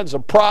all kinds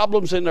of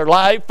problems in their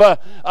life,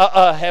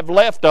 have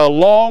left a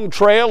long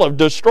trail of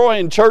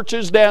destroying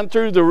churches down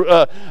through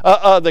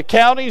the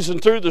counties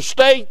and through the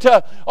state.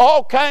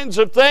 All kinds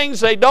of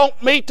things. They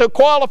don't meet the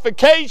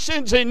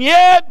qualifications, and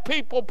yet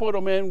people put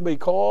them in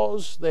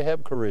because they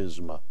have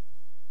charisma.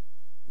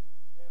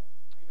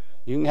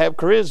 You can have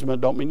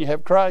charisma, don't mean you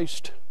have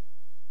Christ.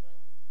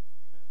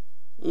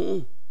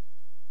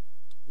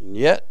 And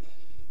yet,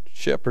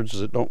 shepherds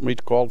that don't meet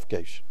the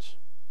qualifications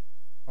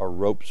are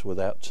ropes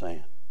without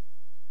sand.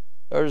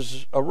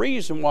 There's a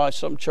reason why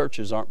some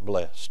churches aren't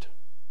blessed.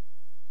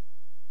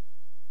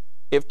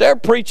 If they're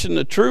preaching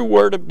the true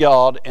Word of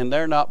God and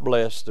they're not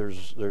blessed,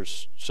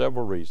 there's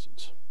several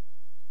reasons.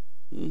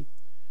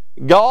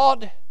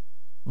 God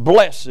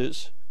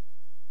blesses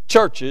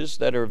churches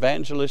that are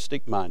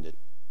evangelistic minded.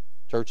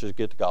 Churches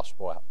get the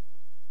gospel out.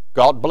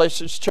 God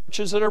blesses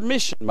churches that are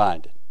mission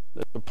minded,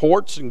 that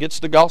supports and gets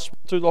the gospel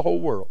through the whole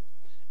world.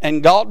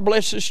 And God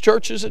blesses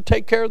churches that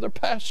take care of their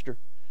pastor.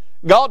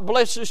 God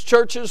blesses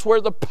churches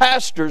where the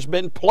pastor's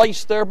been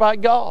placed there by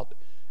God.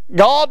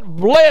 God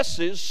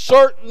blesses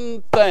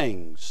certain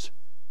things.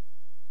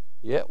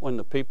 Yet when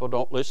the people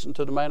don't listen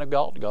to the man of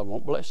God, God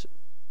won't bless it.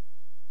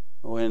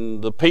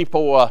 When the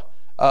people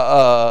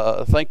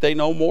think they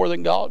know more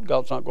than God,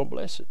 God's not going to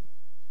bless it.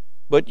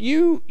 But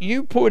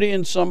you put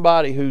in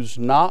somebody who's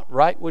not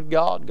right with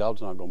God,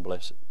 God's not going to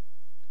bless it.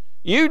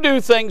 You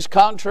do things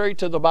contrary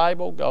to the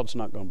Bible, God's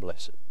not going to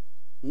bless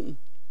it.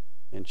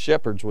 And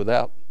shepherds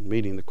without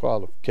meeting the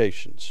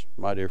qualifications,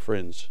 my dear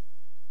friends,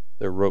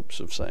 they're ropes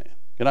of sand.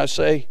 Can I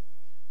say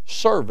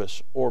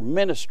service or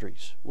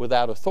ministries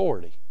without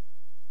authority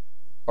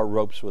are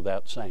ropes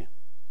without sand?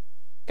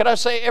 Can I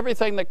say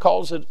everything that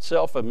calls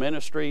itself a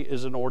ministry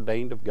isn't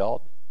ordained of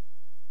God?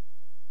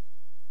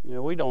 You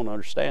know, we don't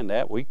understand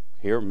that. We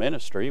hear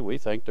ministry, we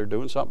think they're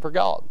doing something for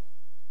God.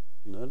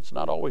 You know, it's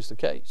not always the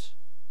case.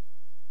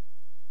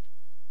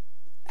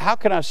 How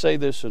can I say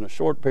this in a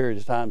short period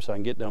of time so I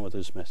can get done with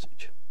this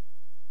message?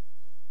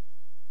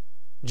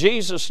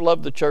 Jesus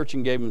loved the church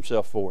and gave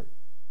himself for it.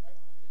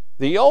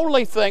 The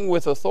only thing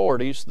with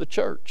authority is the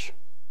church.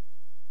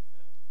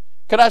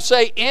 Can I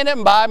say, in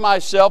and by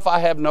myself, I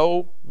have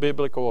no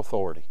biblical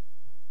authority.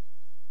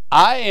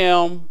 I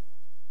am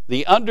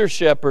the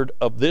under-shepherd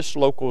of this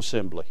local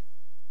assembly.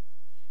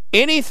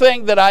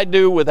 Anything that I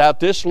do without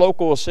this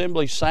local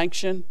assembly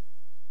sanction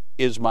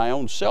is my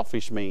own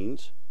selfish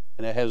means,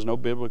 and it has no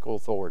biblical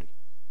authority.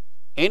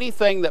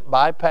 Anything that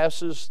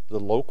bypasses the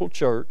local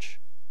church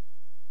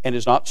and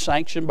is not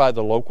sanctioned by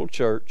the local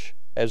church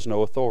has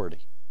no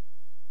authority.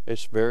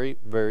 It's very,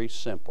 very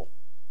simple.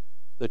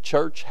 The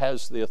church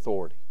has the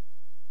authority.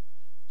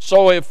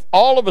 So if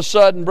all of a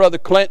sudden Brother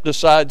Clint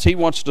decides he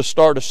wants to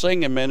start a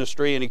singing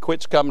ministry and he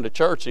quits coming to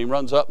church and he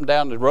runs up and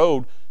down the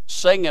road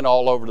singing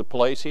all over the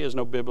place, he has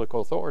no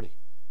biblical authority.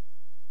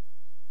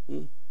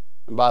 And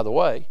by the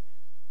way,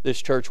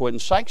 this church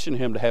wouldn't sanction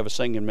him to have a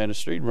singing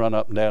ministry, run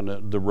up and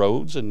down the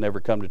roads and never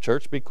come to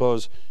church,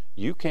 because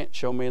you can't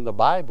show me in the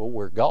Bible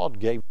where God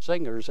gave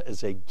singers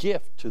as a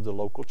gift to the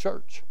local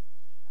church.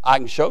 I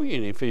can show you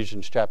in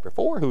Ephesians chapter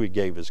 4 who he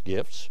gave as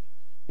gifts.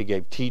 He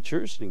gave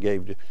teachers, and he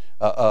gave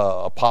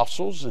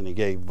apostles, and he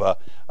gave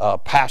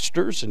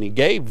pastors, and he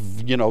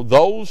gave,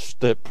 those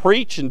that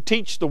preach and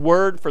teach the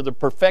word for the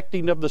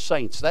perfecting of the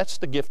saints. That's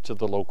the gift to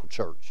the local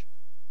church,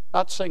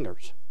 not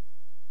singers.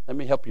 Let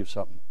me help you with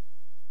something.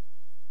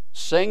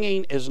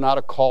 Singing is not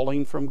a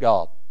calling from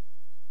God.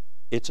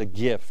 It's a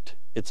gift.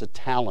 It's a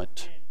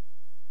talent.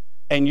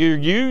 And you're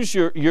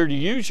to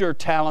use your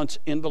talents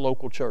in the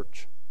local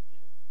church.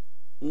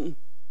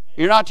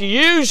 You're not to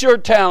use your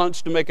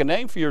talents to make a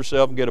name for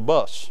yourself and get a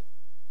bus.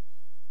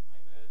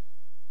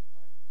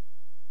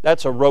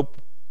 That's a rope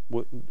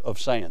of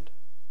sand.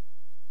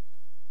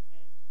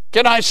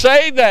 Can I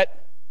say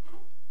that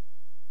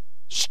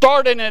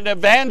starting an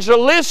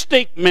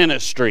evangelistic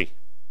ministry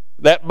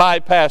that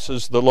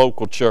bypasses the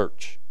local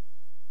church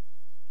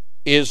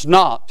is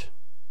not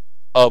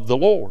of the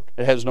Lord?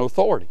 It has no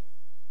authority.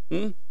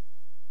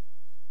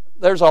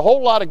 There's a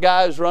whole lot of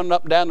guys running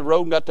up and down the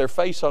road and got their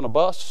face on a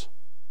bus,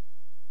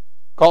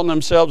 calling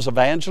themselves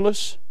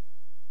evangelists,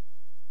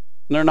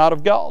 and they're not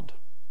of God.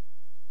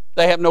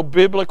 They have no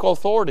biblical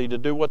authority to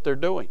do what they're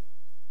doing.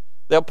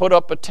 They'll put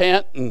up a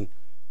tent and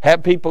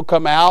have people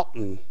come out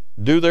and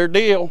do their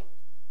deal,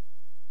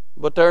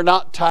 but they're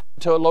not tied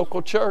to a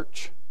local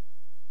church.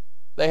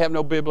 They have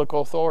no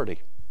biblical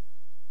authority.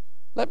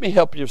 Let me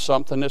help you with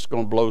something that's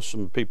going to blow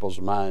some people's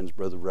minds,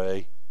 Brother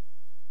Ray.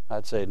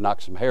 I'd say it'd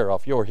knock some hair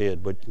off your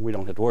head, but we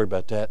don't have to worry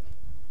about that.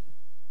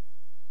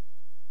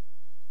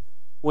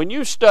 When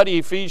you study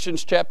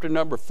Ephesians chapter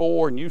number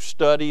 4 and you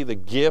study the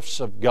gifts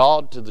of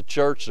God to the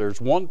church, there's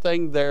one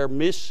thing they're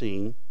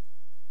missing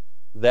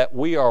that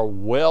we are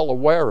well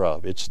aware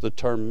of. It's the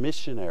term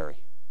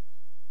missionary.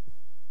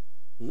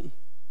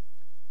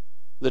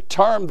 The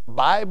term the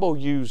Bible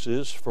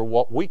uses for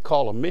what we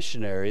call a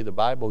missionary, the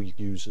Bible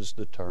uses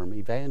the term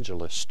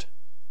evangelist.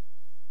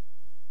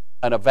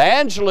 An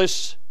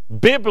evangelist,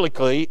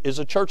 biblically, is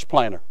a church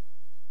planter.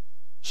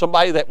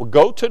 Somebody that will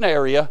go to an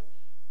area,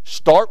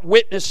 start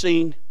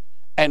witnessing,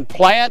 and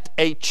plant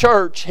a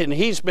church, and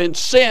he's been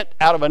sent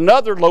out of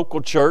another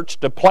local church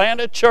to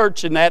plant a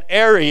church in that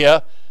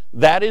area.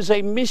 That is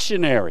a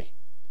missionary.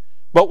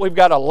 But we've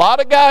got a lot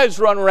of guys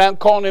running around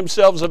calling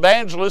themselves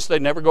evangelists. They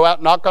never go out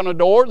and knock on a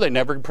door. They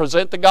never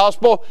present the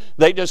gospel.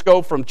 They just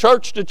go from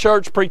church to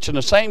church preaching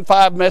the same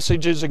 5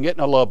 messages and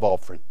getting a love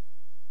offering.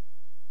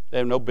 They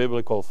have no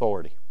biblical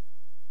authority.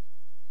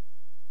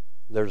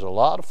 There's a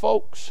lot of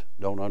folks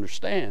don't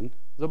understand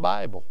the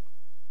Bible.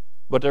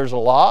 But there's a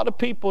lot of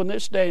people in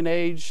this day and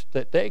age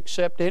that they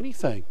accept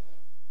anything.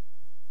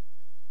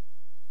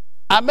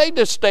 I made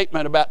this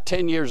statement about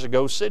 10 years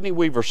ago. Sidney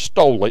Weaver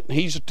stole it, and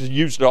he's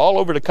used it all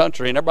over the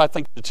country, and everybody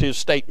thinks it's his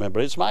statement,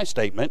 but it's my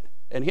statement,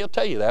 and he'll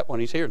tell you that when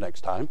he's here next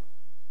time,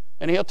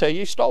 and he'll tell you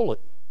he stole it.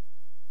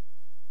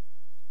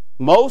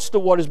 Most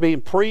of what is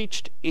being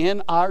preached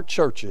in our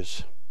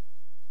churches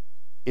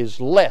is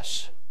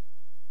less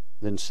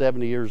than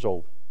 70 years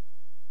old.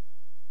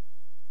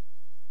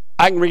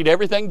 I can read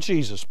everything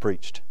Jesus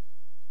preached.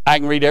 I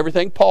can read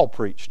everything Paul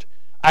preached.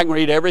 I can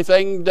read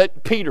everything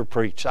that Peter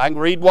preached. I can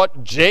read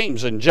what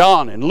James and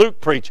John and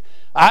Luke preached.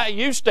 I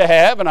used to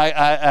have, and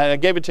I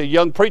gave it to a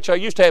young preacher, I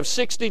used to have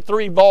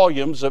 63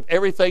 volumes of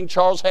everything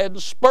Charles Haddon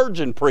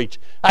Spurgeon preached.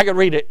 I could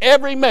read it,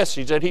 every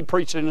message that he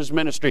preached in his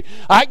ministry.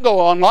 I can go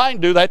online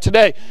and do that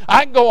today.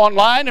 I can go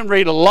online and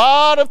read a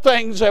lot of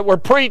things that were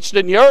preached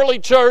in the early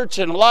church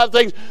and a lot of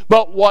things,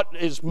 but what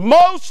is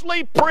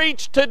mostly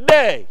preached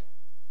today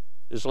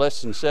is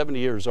less than 70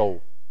 years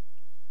old.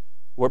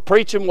 We're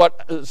preaching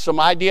some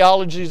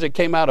ideologies that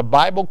came out of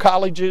Bible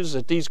colleges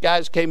that these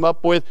guys came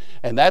up with,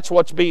 and that's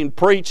what's being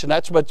preached, and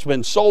that's what's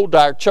been sold to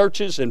our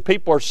churches, and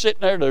people are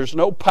sitting there. There's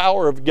no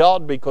power of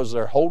God because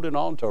they're holding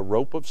on to a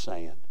rope of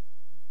sand.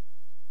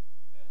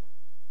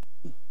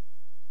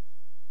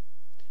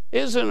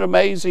 Isn't it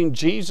amazing?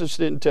 Jesus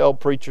didn't tell a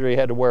preacher he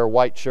had to wear a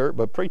white shirt,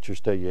 but preachers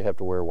tell you have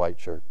to wear a white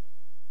shirt.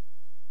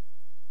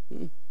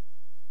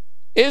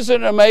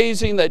 Isn't it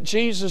amazing that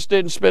Jesus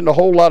didn't spend a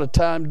whole lot of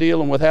time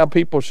dealing with how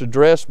people should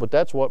dress, but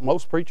that's what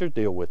most preachers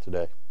deal with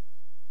today?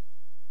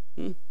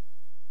 Matter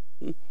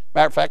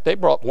of fact, they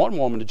brought one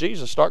woman to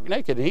Jesus stark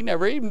naked, and he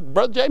never even,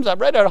 Brother James, I've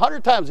read that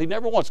 100 times, he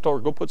never once told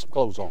her, go put some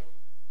clothes on.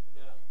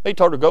 He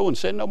told her, go and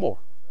sin no more.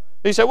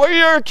 He said, where are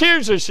your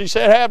accusers? She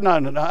said, have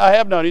none. I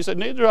have none. He said,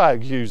 neither do I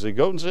accuse thee.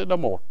 Go and sin no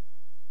more.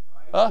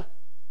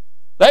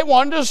 They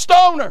wanted to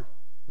stone her.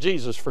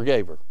 Jesus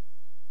forgave her.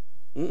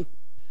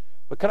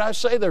 But can I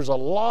say there's a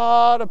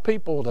lot of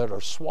people that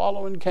are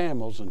swallowing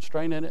camels and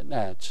straining at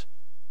gnats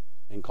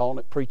and calling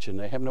it preaching.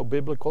 They have no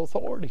biblical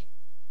authority.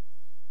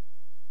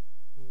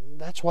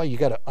 That's why you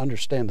got to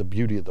understand the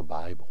beauty of the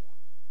Bible.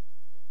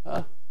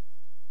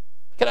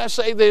 Can I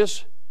say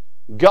this?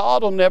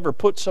 God will never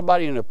put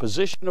somebody in a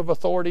position of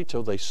authority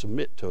till they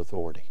submit to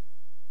authority.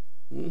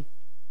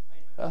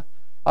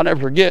 I'll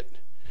never forget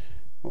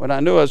when I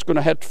knew I was going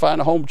to have to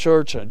find a home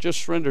church, and I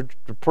just surrendered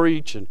to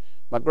preach, and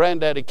my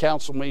granddaddy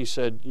counseled me. He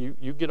said,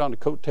 you get on the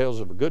coattails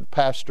of a good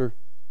pastor.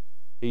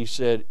 He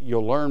said,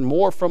 you'll learn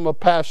more from a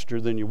pastor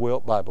than you will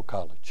at Bible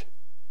college.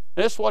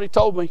 And that's what he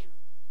told me.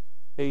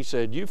 He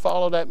said, you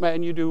follow that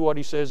man, you do what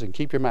he says, and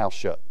keep your mouth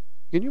shut.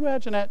 Can you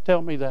imagine that?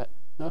 Tell me that.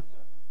 Huh?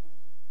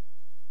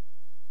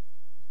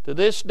 To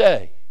this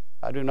day,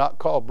 I do not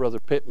call Brother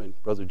Pittman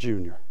Brother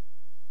Junior.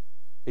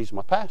 He's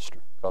my pastor.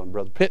 I call him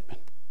Brother Pittman.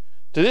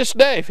 To this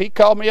day, if he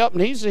called me up,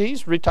 and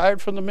he's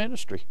retired from the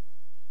ministry.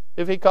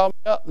 If he called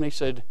me up and he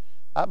said,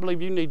 I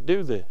believe you need to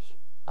do this,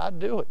 I'd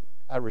do it.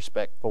 I have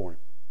respect for him.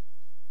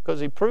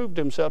 Because he proved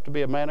himself to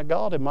be a man of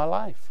God in my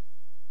life.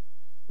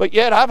 But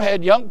yet I've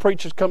had young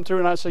preachers come through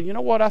and I say, you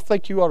know what, I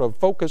think you ought to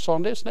focus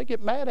on this. And they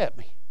get mad at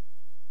me.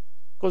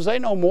 Because they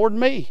know more than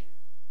me.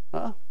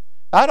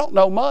 I don't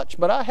know much,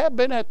 but I have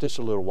been at this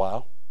a little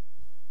while.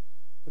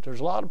 But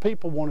there's a lot of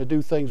people want to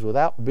do things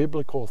without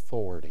biblical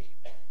authority.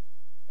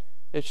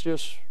 It's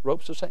just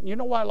ropes of sand. You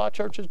know why a lot of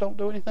churches don't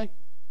do anything?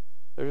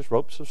 They're just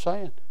ropes of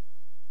sand.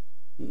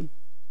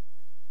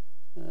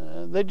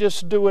 They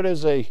just do it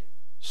as a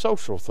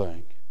social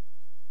thing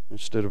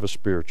instead of a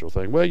spiritual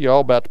thing. Well, you're all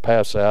about to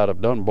pass out.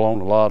 I've done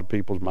blown a lot of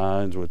people's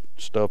minds with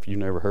stuff you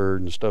never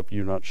heard and stuff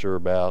you're not sure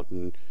about,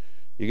 and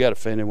you got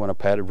offended when I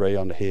patted Ray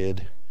on the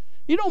head.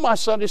 You know, my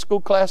Sunday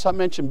school class, I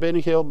mentioned Benny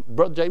Hill.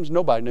 Brother James,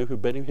 nobody knew who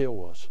Benny Hill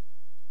was.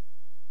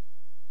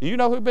 Do you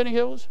know who Benny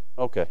Hill was?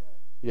 Okay,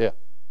 yeah.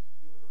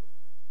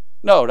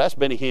 No, that's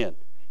Benny Hinn.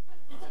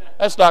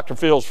 That's Dr.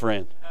 Phil's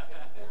friend.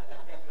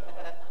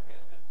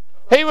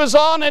 He was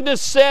on in the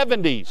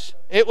 70s.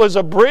 It was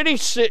a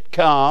British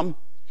sitcom.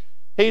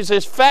 He's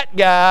this fat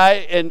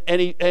guy, and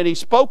he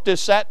spoke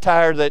this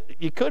satire that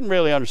you couldn't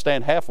really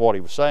understand half what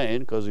he was saying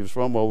because he was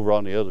from over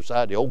on the other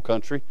side, the old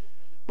country.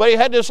 But he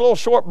had this little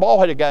short,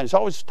 bald-headed guy, and he's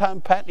always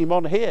time patting him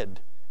on the head.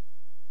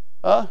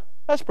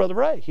 That's Brother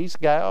Ray. He's the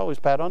guy I always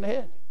pat on the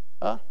head.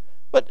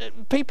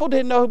 But people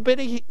didn't know who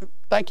Benny.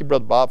 Thank you,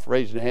 Brother Bob, for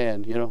raising your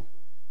hand. You know,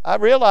 I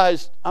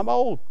realized I'm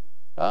old,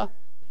 and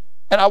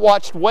I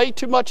watched way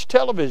too much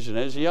television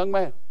as a young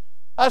man.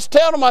 I was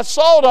telling him I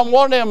saw it on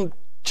one of them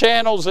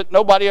channels that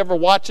nobody ever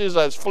watches.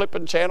 I was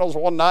flipping channels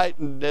one night,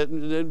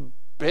 and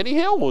Benny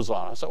Hill was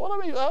on. I said, "Well,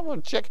 I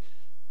want to check."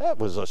 That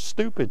was a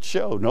stupid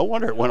show. No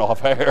wonder it went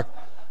off air.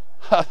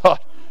 I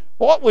thought,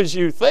 what was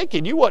you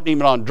thinking? You wasn't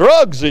even on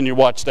drugs and you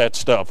watched that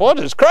stuff. What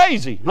is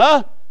crazy,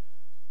 huh?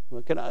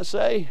 What can I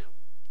say?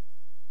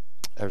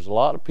 There's a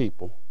lot of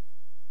people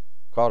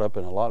caught up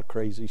in a lot of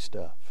crazy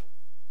stuff.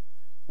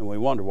 And we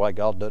wonder why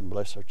God doesn't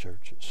bless our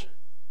churches.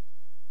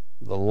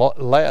 The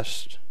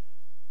last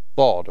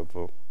thought of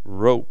a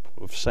rope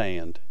of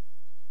sand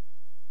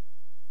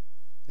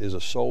is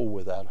a soul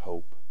without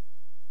hope.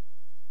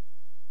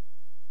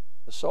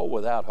 A soul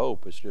without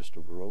hope is just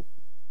a rope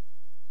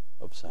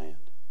of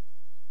sand.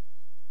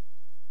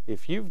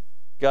 If you've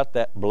got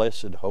that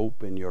blessed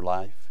hope in your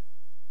life,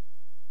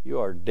 you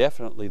are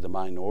definitely the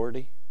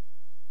minority,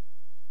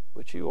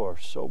 but you are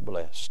so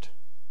blessed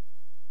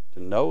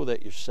to know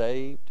that you're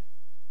saved,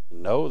 to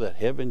know that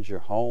heaven's your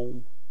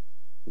home,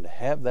 and to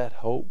have that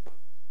hope,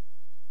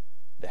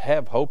 to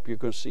have hope you're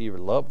going to see your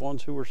loved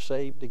ones who are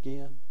saved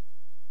again.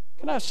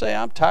 Can I say,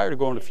 I'm tired of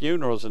going to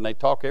funerals and they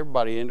talk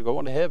everybody into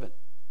going to heaven.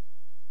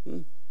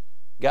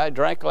 Guy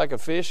drank like a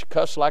fish,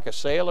 cussed like a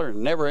sailor,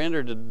 and never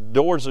entered the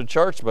doors of the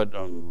church, but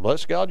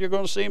bless God, you're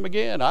going to see him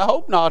again. I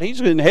hope not. He's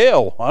in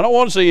hell. I don't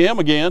want to see him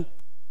again.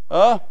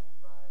 But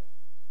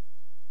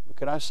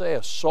can I say,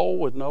 a soul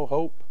with no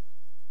hope?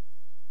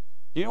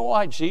 You know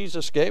why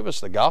Jesus gave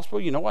us the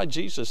gospel? You know why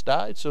Jesus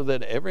died? So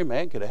that every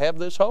man could have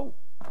this hope.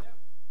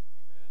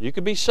 You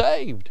could be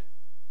saved.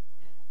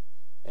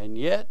 And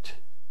yet,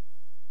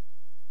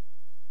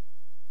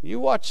 you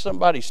watch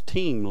somebody's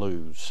team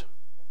lose.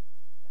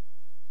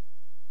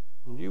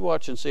 You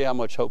watch and see how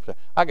much hope.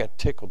 I got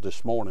tickled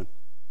this morning.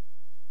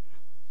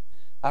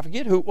 I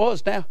forget who it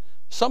was now.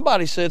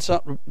 Somebody said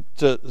something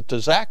to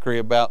Zachary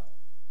about,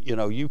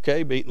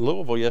 UK beating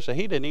Louisville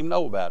yesterday. He didn't even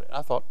know about it.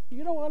 I thought,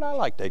 you know what? I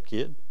like that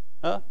kid.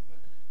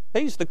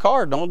 He's the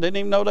Cardinal. Didn't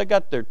even know they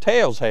got their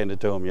tails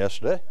handed to them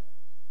yesterday.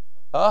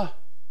 But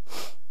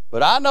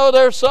I know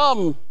there's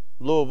some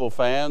Louisville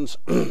fans.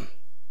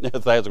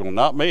 If they was going,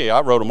 not me. I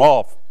wrote them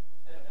off.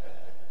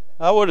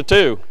 I would have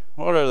too.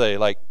 What are they,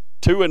 like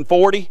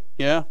 2-40?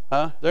 Yeah,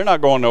 They're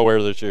not going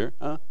nowhere this year,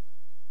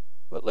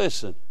 But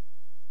listen,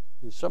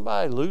 if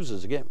somebody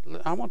loses again,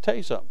 I want to tell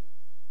you something.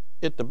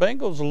 If the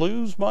Bengals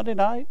lose Monday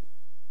night,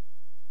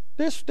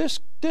 this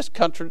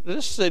country,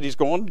 this city's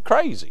going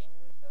crazy.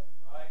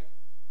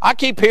 I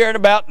keep hearing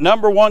about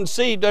number one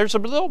seed. There's a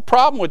little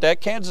problem with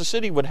that. Kansas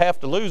City would have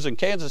to lose, and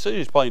Kansas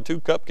City is playing 2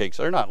 cupcakes.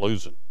 They're not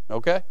losing,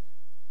 okay?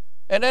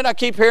 And then I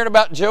keep hearing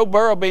about Joe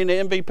Burrow being the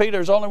MVP.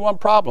 There's only one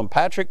problem.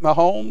 Patrick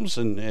Mahomes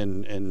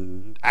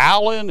and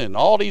Allen and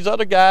all these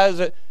other guys.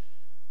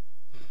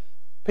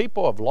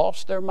 People have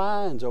lost their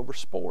minds over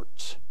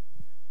sports.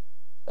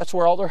 That's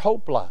where all their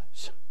hope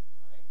lies.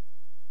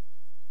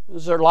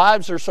 Because their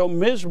lives are so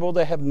miserable,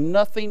 they have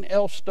nothing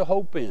else to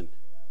hope in.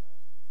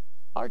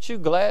 Aren't you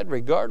glad,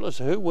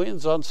 regardless of who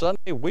wins on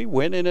Sunday, we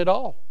win in it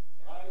all?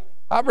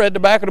 I've read the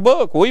back of the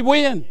book. We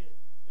win.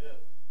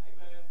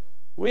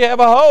 We have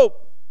a hope.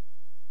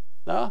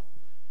 No,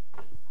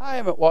 I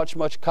haven't watched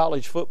much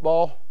college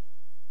football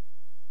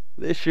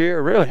this year.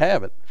 I really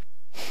haven't.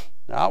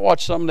 Now, I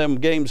watched some of them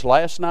games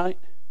last night.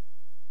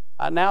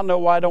 I now know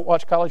why I don't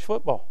watch college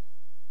football.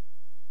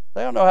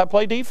 They don't know how to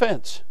play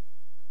defense.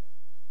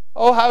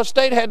 Ohio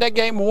State had that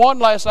game won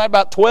last night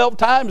about 12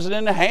 times and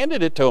then they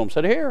handed it to them.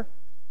 Said, here,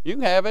 you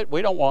can have it.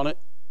 We don't want it.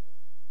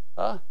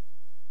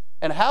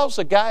 And how's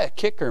the guy, a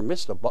kicker,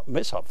 miss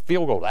a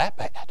field goal that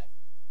bad?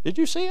 Did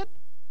you see it?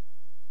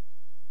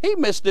 He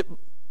missed it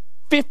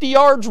 50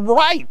 yards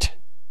right.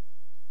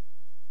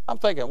 I'm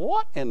thinking,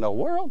 what in the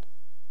world?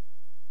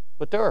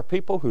 But there are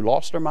people who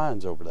lost their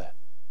minds over that.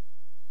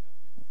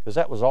 Because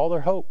that was all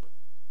their hope.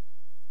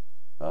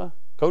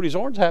 Cody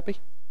Zorn's happy.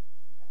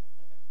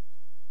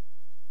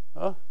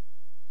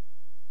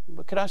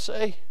 But can I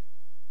say,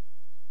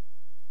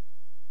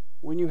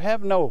 when you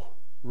have no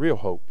real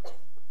hope,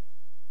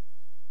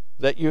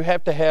 that you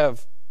have to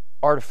have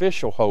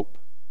artificial hope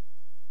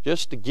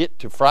just to get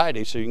to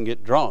Friday so you can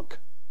get drunk,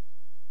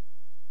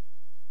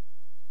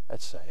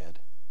 that's sad.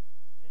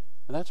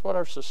 And that's what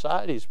our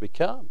society's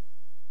become.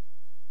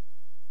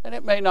 And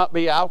it may not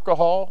be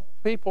alcohol.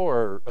 People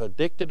are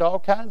addicted to all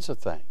kinds of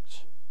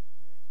things.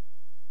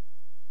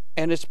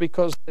 And it's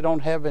because they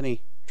don't have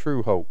any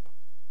true hope.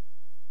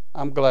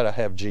 I'm glad I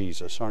have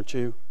Jesus, aren't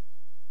you?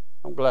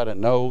 I'm glad I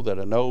know that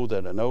I know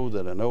that I know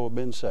that I know I've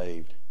been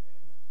saved.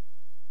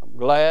 I'm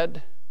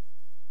glad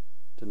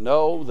to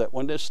know that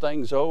when this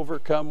thing's over,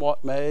 come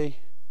what may,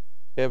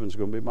 heaven's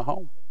going to be my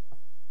home.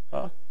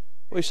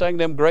 We sang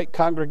them great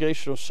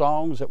congregational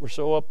songs that were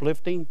so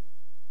uplifting.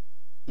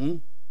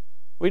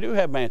 We do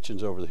have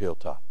mansions over the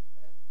hilltop.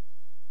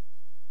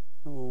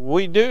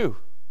 We do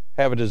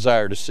have a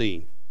desire to see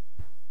Him,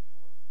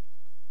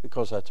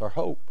 because that's our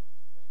hope.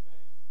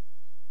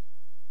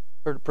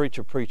 I heard a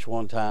preacher preach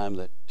one time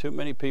that too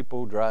many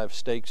people drive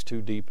stakes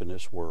too deep in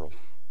this world.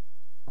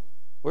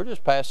 We're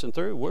just passing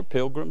through. We're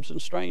pilgrims and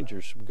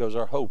strangers because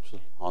our hope's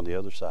on the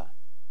other side.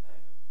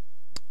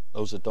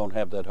 Those that don't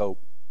have that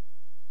hope,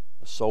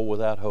 a soul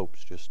without hope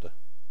is just a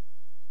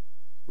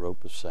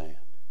rope of sand.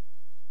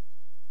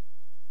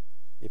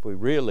 If we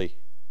really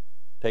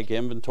take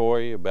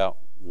inventory about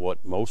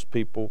what most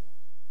people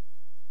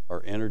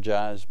are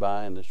energized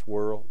by in this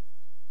world,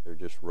 they're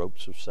just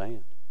ropes of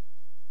sand.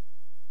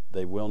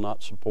 They will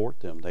not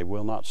support them. They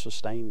will not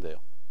sustain them.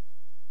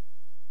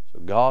 So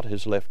God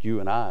has left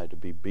you and I to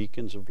be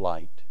beacons of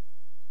light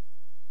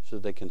so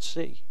they can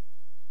see.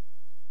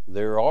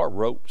 There are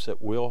ropes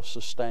that will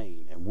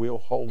sustain and will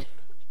hold.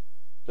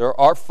 There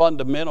are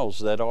fundamentals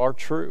that are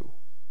true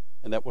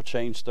and that will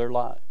change their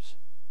lives.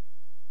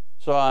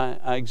 So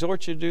I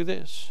exhort you to do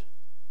this.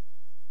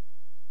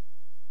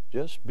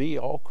 Just be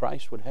all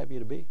Christ would have you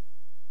to be.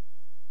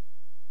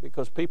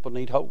 Because people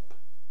need hope.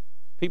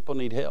 People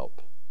need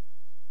help.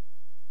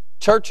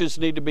 Churches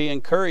need to be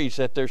encouraged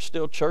that there's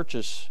still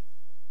churches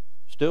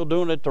still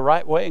doing it the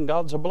right way and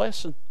God's a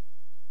blessing.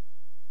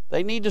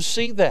 They need to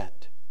see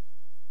that.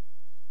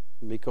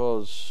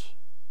 Because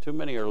too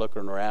many are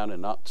looking around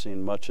and not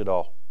seeing much at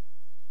all.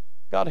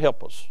 God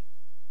help us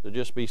to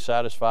just be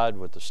satisfied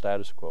with the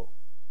status quo.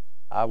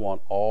 I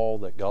want all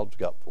that God's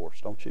got for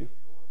us, don't you?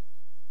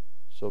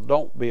 So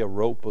don't be a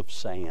rope of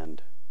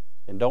sand.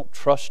 And don't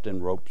trust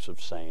in ropes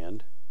of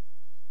sand.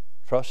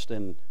 Trust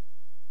in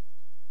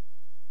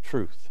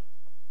truth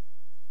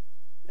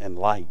and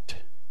light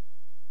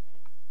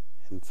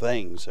and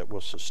things that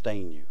will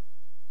sustain you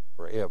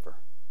forever.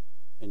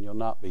 And you'll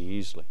not be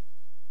easily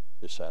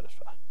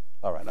dissatisfied.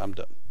 All right, I'm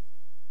done.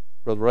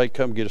 Brother Ray,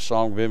 come get a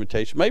song of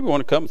invitation. Maybe you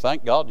want to come and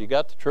thank God you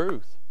got the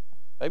truth.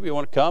 Maybe you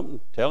want to come and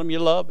tell Him you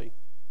love Him.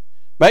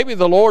 Maybe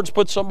the Lord's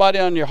put somebody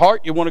on your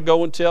heart. You want to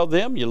go and tell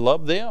them you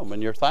love them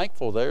and you're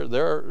thankful.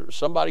 They're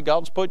somebody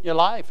God's put in your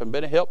life and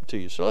been a help to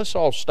you. So let's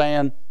all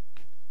stand.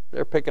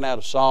 They're picking out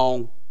a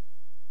song.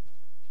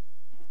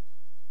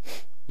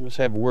 Let's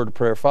have a word of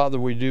prayer. Father,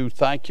 we do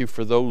thank you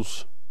for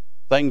those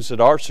things that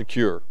are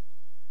secure.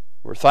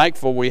 We're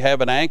thankful we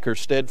have an anchor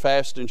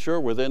steadfast and sure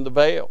within the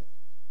veil.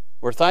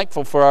 We're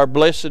thankful for our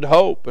blessed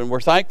hope, and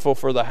we're thankful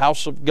for the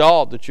house of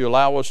God that you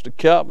allow us to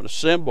come and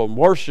assemble and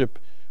worship.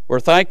 We're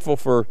thankful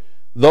for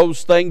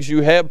those things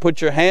you have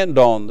put your hand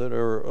on that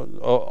are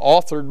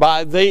authored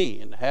by Thee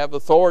and have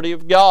authority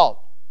of God.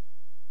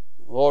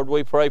 Lord,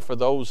 we pray for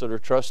those that are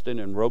trusting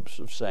in ropes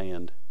of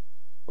sand.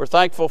 We're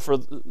thankful for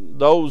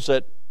those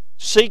that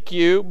seek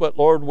you, but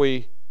Lord,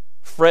 we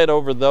fret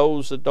over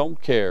those that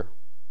don't care.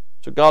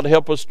 So God,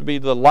 help us to be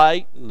the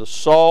light and the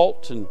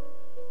salt and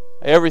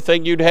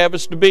everything you'd have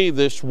us to be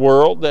this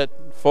world, that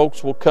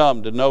folks will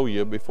come to know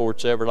you before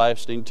it's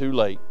everlasting too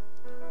late.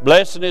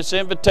 Blessing this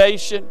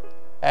invitation,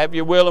 have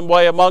your will and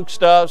way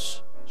amongst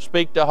us.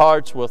 Speak to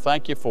hearts. We'll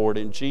thank you for it.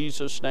 In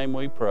Jesus' name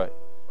we pray.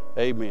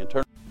 Amen.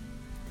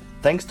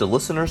 Thanks to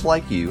listeners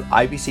like you,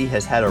 IBC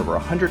has had over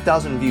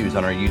 100,000 views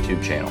on our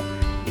YouTube channel.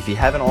 If you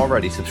haven't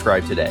already,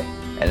 subscribe today.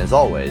 And as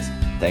always,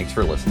 thanks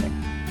for listening.